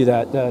probably do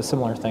that,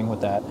 similar thing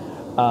with that.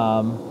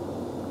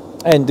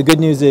 And the good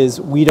news is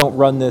we don't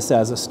run this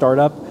as a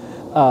startup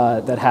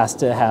that has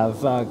to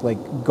have like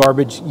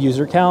garbage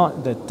user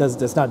count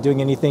that's not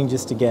doing anything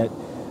just to get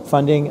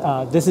funding.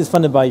 This is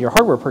funded by your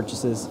hardware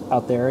purchases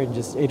out there and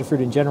just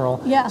Adafruit in general.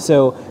 Yeah.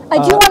 So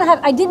I do want to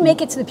have. I did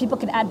make it so that people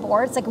can add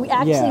boards. Like we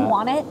actually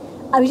want it.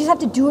 We just have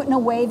to do it in a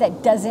way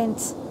that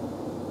doesn't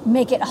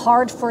make it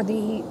hard for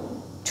the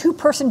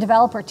 2-person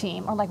developer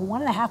team or like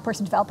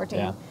 1.5-person developer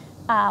team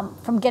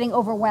from getting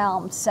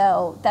overwhelmed.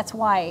 So that's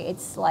why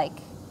it's like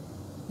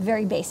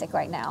very basic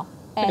right now.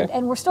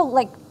 And we're still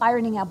like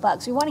ironing out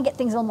bugs. We want to get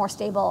things a little more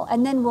stable,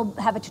 and then we'll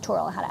have a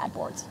tutorial on how to add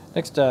boards.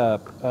 Next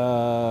up,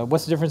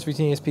 what's the difference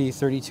between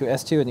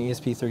ESP32S2 and the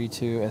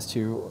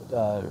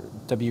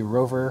ESP32S2W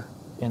Rover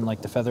in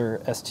like the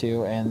Feather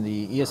S2 and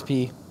the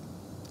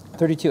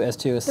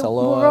ESP32S2 is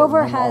Soloa? The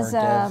Rover has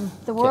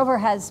Rover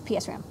has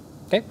PSRAM.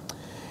 Okay.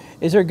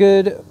 Is there a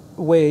good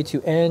way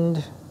to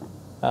end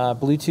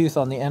Bluetooth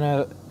on the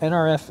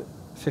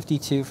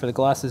NRF52 for the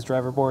glasses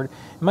driver board?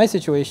 In my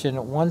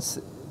situation, once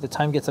the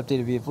time gets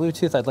updated via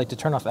Bluetooth, I'd like to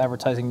turn off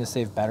advertising to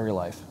save battery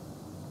life.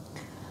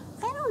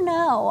 I don't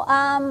know.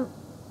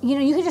 You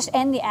know, you could just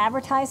end the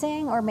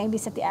advertising or maybe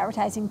set the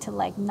advertising to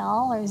like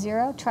null or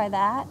 0. Try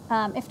that.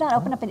 If not,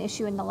 open up an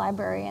issue in the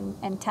library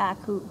and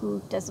TAC,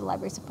 who does the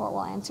library support,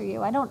 will answer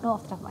you. I don't know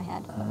off the top of my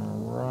head.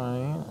 All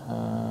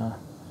right.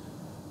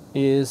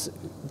 Is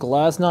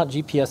Glasnost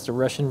GPS the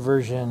Russian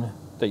version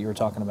that you were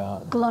talking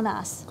about?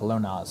 GLONASS.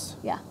 GLONASS.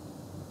 Yeah.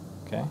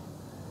 Okay.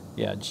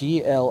 Yeah,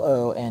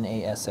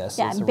 GLONASS.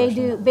 Yeah, and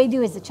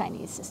Beidou is the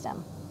Chinese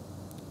system.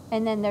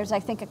 And then there's,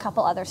 I think, a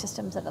couple other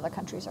systems that other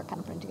countries are kind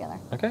of putting together.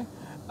 Okay.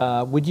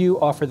 Would you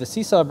offer the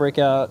Seesaw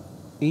Breakout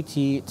AT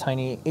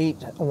Tiny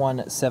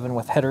 817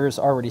 with headers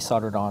already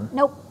soldered on?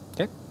 Nope.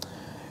 Okay.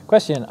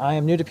 Question, I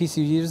am new to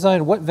PCB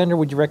design. What vendor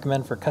would you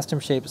recommend for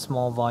custom shape,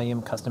 small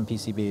volume, custom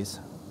PCBs?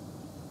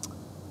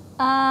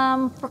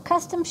 For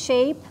custom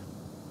shape,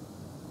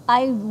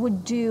 I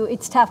would do,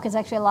 it's tough because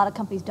actually a lot of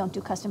companies don't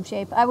do custom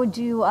shape. I would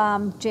do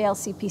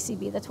JLC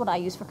PCB. That's what I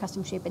use for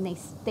custom shape, and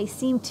they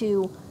seem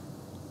to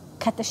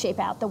cut the shape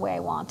out the way I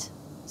want.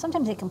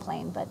 Sometimes they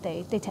complain, but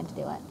they tend to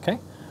do it. Okay.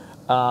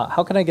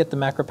 How can I get the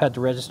macro pad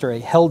to register a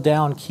held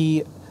down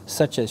key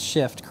such as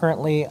shift?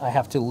 Currently, I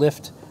have to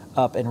lift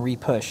up and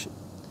re-push.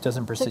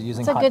 Doesn't proceed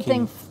using hotkey. It's a good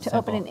thing to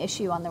open an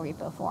issue on the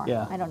repo for.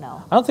 Yeah. I don't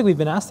know. I don't think we've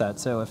been asked that,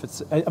 so if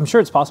it's, I'm sure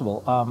it's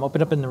possible.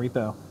 Open up in the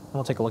repo, and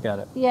we'll take a look at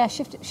it. Yeah,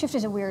 shift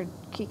is a weird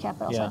key cap,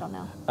 but also I don't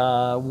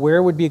know.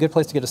 Where would be a good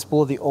place to get a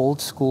spool of the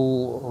old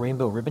school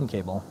rainbow ribbon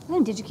cable? I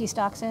think DigiKey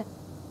stocks it.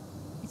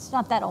 It's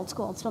not that old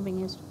school. It's still being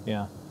used.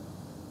 Yeah.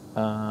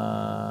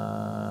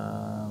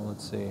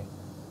 Let's see.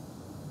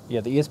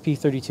 Yeah, the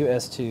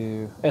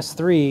ESP32S2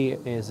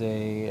 S3 is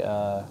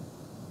a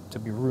to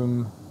be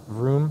room.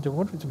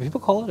 Do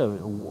people call it a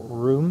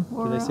room?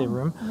 Do they say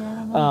room?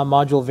 Yeah,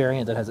 module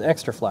variant that has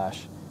extra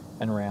flash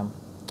and RAM.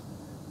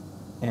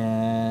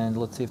 And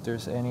let's see if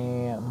there's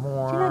any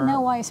more. I do not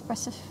know why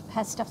Espressif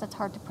has stuff that's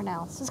hard to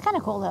pronounce. It's kind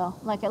of cool though.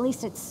 Like at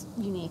least it's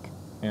unique.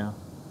 Yeah.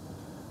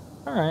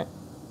 All right.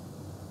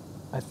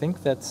 I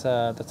think that's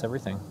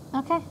everything.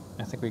 Okay.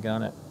 I think we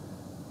got it.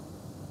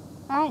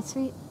 All right,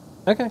 sweet.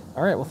 Okay.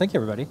 All right. Well, thank you,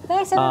 everybody.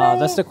 Thanks, everybody.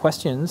 That's the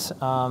questions.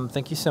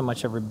 Thank you so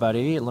much,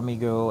 everybody. Let me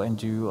go and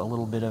do a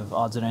little bit of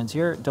odds and ends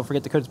here. Don't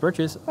forget the code's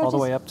Birches all the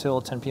way up till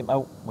 10 p.m.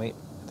 Oh, wait.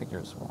 I think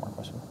there's one more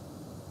question.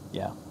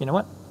 Yeah. You know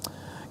what?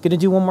 Going to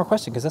do one more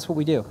question because that's what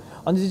we do.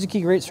 On the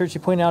DigiKey Great Search,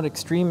 you point out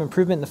extreme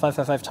improvement in the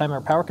 555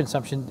 timer power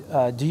consumption.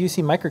 Do you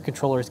see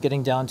microcontrollers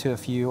getting down to a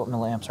few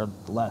milliamps or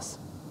less?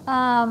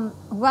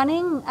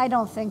 Running, I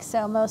don't think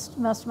so. Most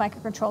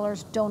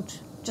microcontrollers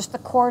don't. Just the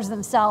cores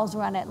themselves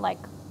run at like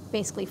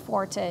basically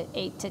 4 to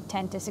 8 to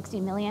 10 to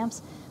 16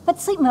 milliamps.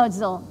 But sleep modes,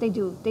 though, they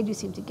do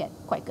seem to get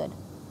quite good.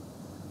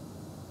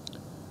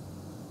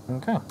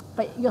 Okay.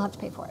 But you'll have to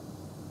pay for it.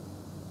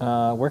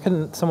 Where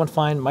can someone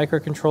find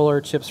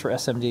microcontroller chips for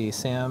SMD?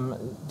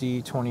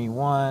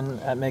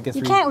 SAM-D21 at Mega 3.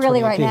 You can't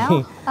really right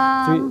now.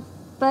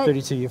 But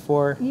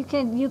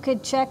 32U4. You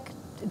could check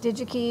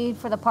DigiKey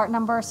for the part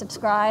number,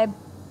 subscribe.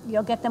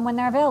 You'll get them when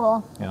they're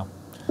available. Yeah.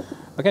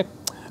 Okay.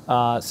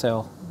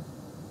 So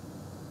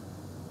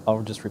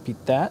I'll just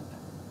repeat that.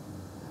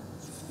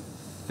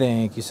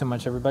 Thank you so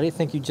much, everybody.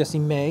 Thank you, Jesse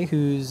May,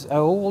 who's...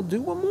 Oh, we'll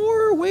do one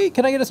more. Wait,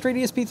 can I get a straight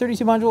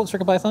ESP32 module at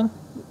CircuitPython?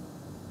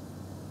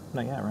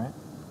 Not yet, right?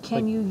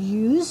 Can you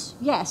use?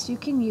 Yes, you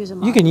can use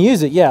them. You can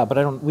use it, yeah,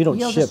 but we don't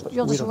ship.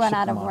 You'll just run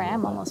out of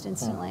RAM almost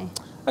instantly.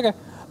 Yeah. Okay.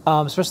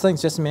 Special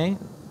thanks, Jesse May,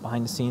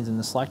 behind the scenes in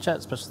the Slack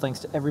chat. Special thanks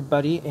to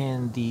everybody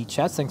in the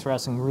chats. Thanks for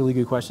asking really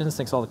good questions.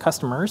 Thanks to all the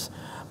customers.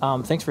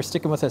 Thanks for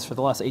sticking with us for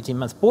the last 18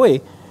 months.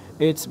 Boy,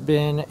 it's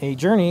been a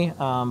journey,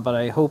 but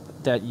I hope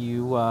that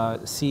you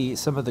see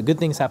some of the good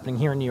things happening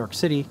here in New York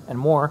City and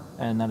more,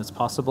 and that it's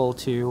possible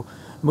to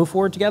move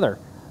forward together.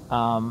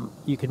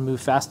 You can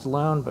move fast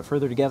alone, but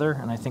further together,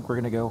 and I think we're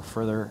going to go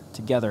further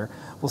together.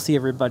 We'll see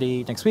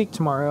everybody next week.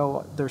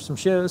 Tomorrow there's some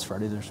shows.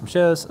 Friday there's some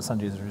shows.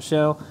 Sunday there's a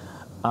show.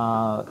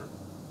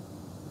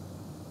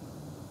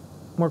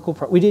 More cool.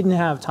 We didn't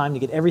have time to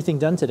get everything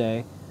done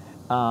today,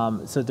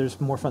 so there's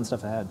more fun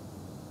stuff ahead.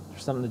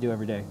 There's something to do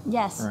every day.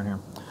 Yes. Around here.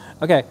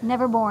 Okay.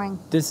 Never boring.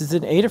 This is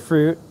an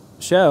Adafruit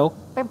show.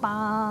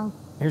 Bye-bye.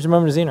 Here's a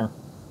moment of Zener.